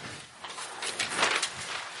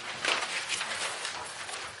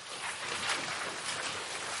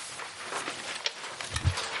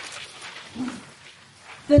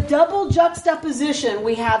 The double juxtaposition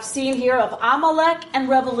we have seen here of Amalek and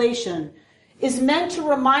Revelation is meant to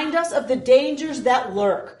remind us of the dangers that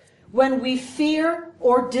lurk when we fear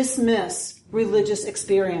or dismiss religious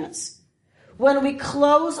experience. When we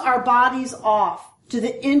close our bodies off to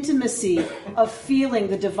the intimacy of feeling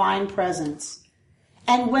the divine presence.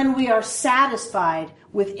 And when we are satisfied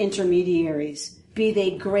with intermediaries, be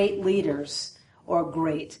they great leaders or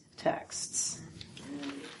great texts.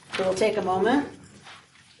 So we'll take a moment.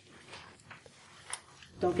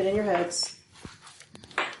 Don't get in your heads.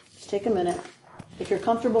 Just take a minute. If you're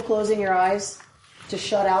comfortable closing your eyes to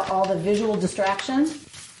shut out all the visual distraction,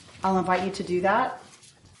 I'll invite you to do that.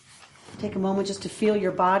 Take a moment just to feel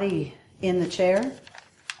your body in the chair,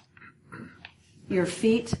 your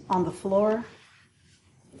feet on the floor,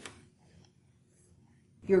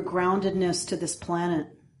 your groundedness to this planet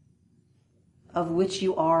of which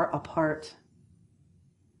you are a part.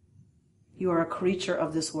 You are a creature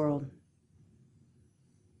of this world,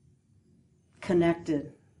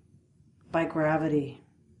 connected by gravity,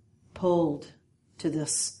 pulled to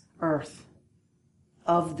this earth,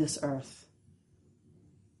 of this earth,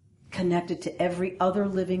 connected to every other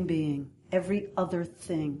living being, every other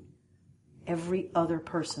thing, every other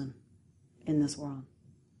person in this world.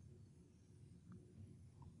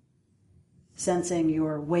 Sensing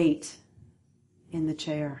your weight in the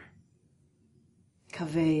chair,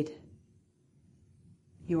 kaved,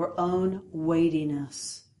 your own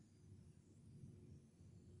weightiness.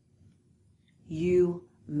 You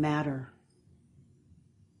matter.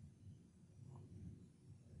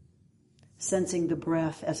 Sensing the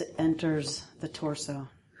breath as it enters the torso.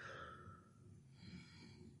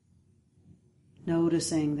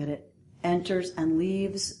 Noticing that it enters and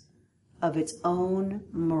leaves of its own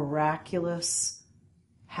miraculous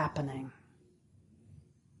happening.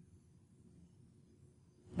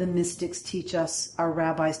 The mystics teach us, our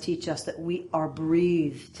rabbis teach us, that we are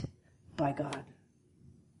breathed by God.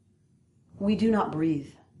 We do not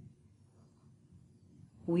breathe.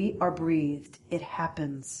 We are breathed. It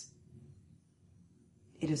happens.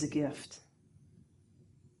 It is a gift.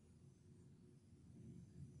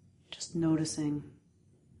 Just noticing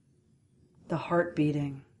the heart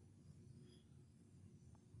beating,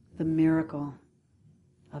 the miracle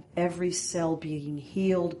of every cell being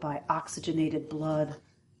healed by oxygenated blood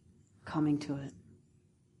coming to it.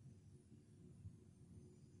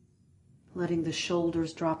 Letting the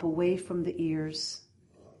shoulders drop away from the ears,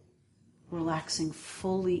 relaxing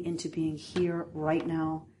fully into being here right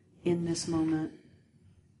now in this moment.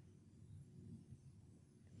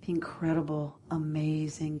 The incredible,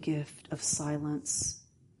 amazing gift of silence.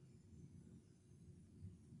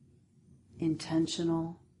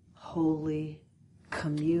 Intentional, holy,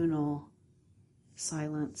 communal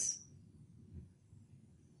silence.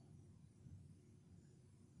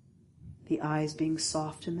 The eyes being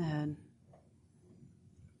soft in the head.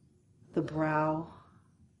 The brow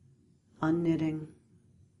unknitting.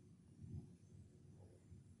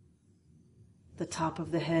 The top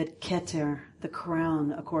of the head, Keter, the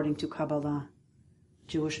crown, according to Kabbalah,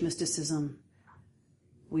 Jewish mysticism.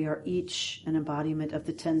 We are each an embodiment of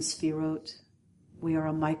the 10 Sfirot. We are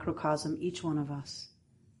a microcosm, each one of us.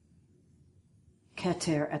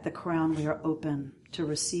 Keter, at the crown, we are open to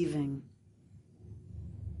receiving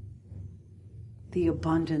the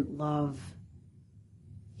abundant love,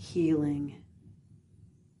 healing,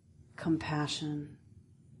 compassion,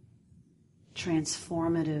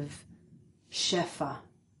 transformative shefa,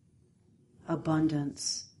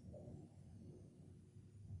 abundance,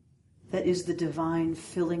 that is the divine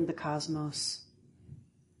filling the cosmos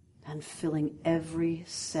and filling every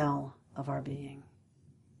cell of our being.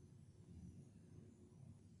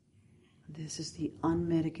 This is the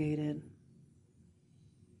unmitigated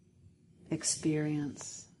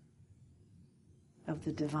experience of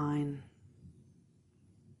the divine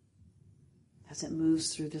as it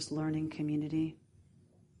moves through this learning community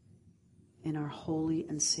in our holy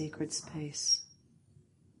and sacred space.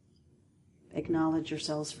 Acknowledge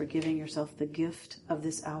yourselves for giving yourself the gift of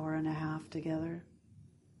this hour and a half together,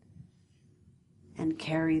 and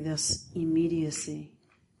carry this immediacy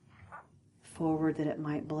forward that it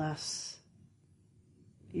might bless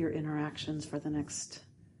your interactions for the next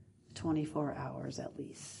 24 hours at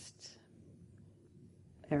least.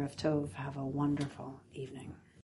 Erev Tov, have a wonderful evening.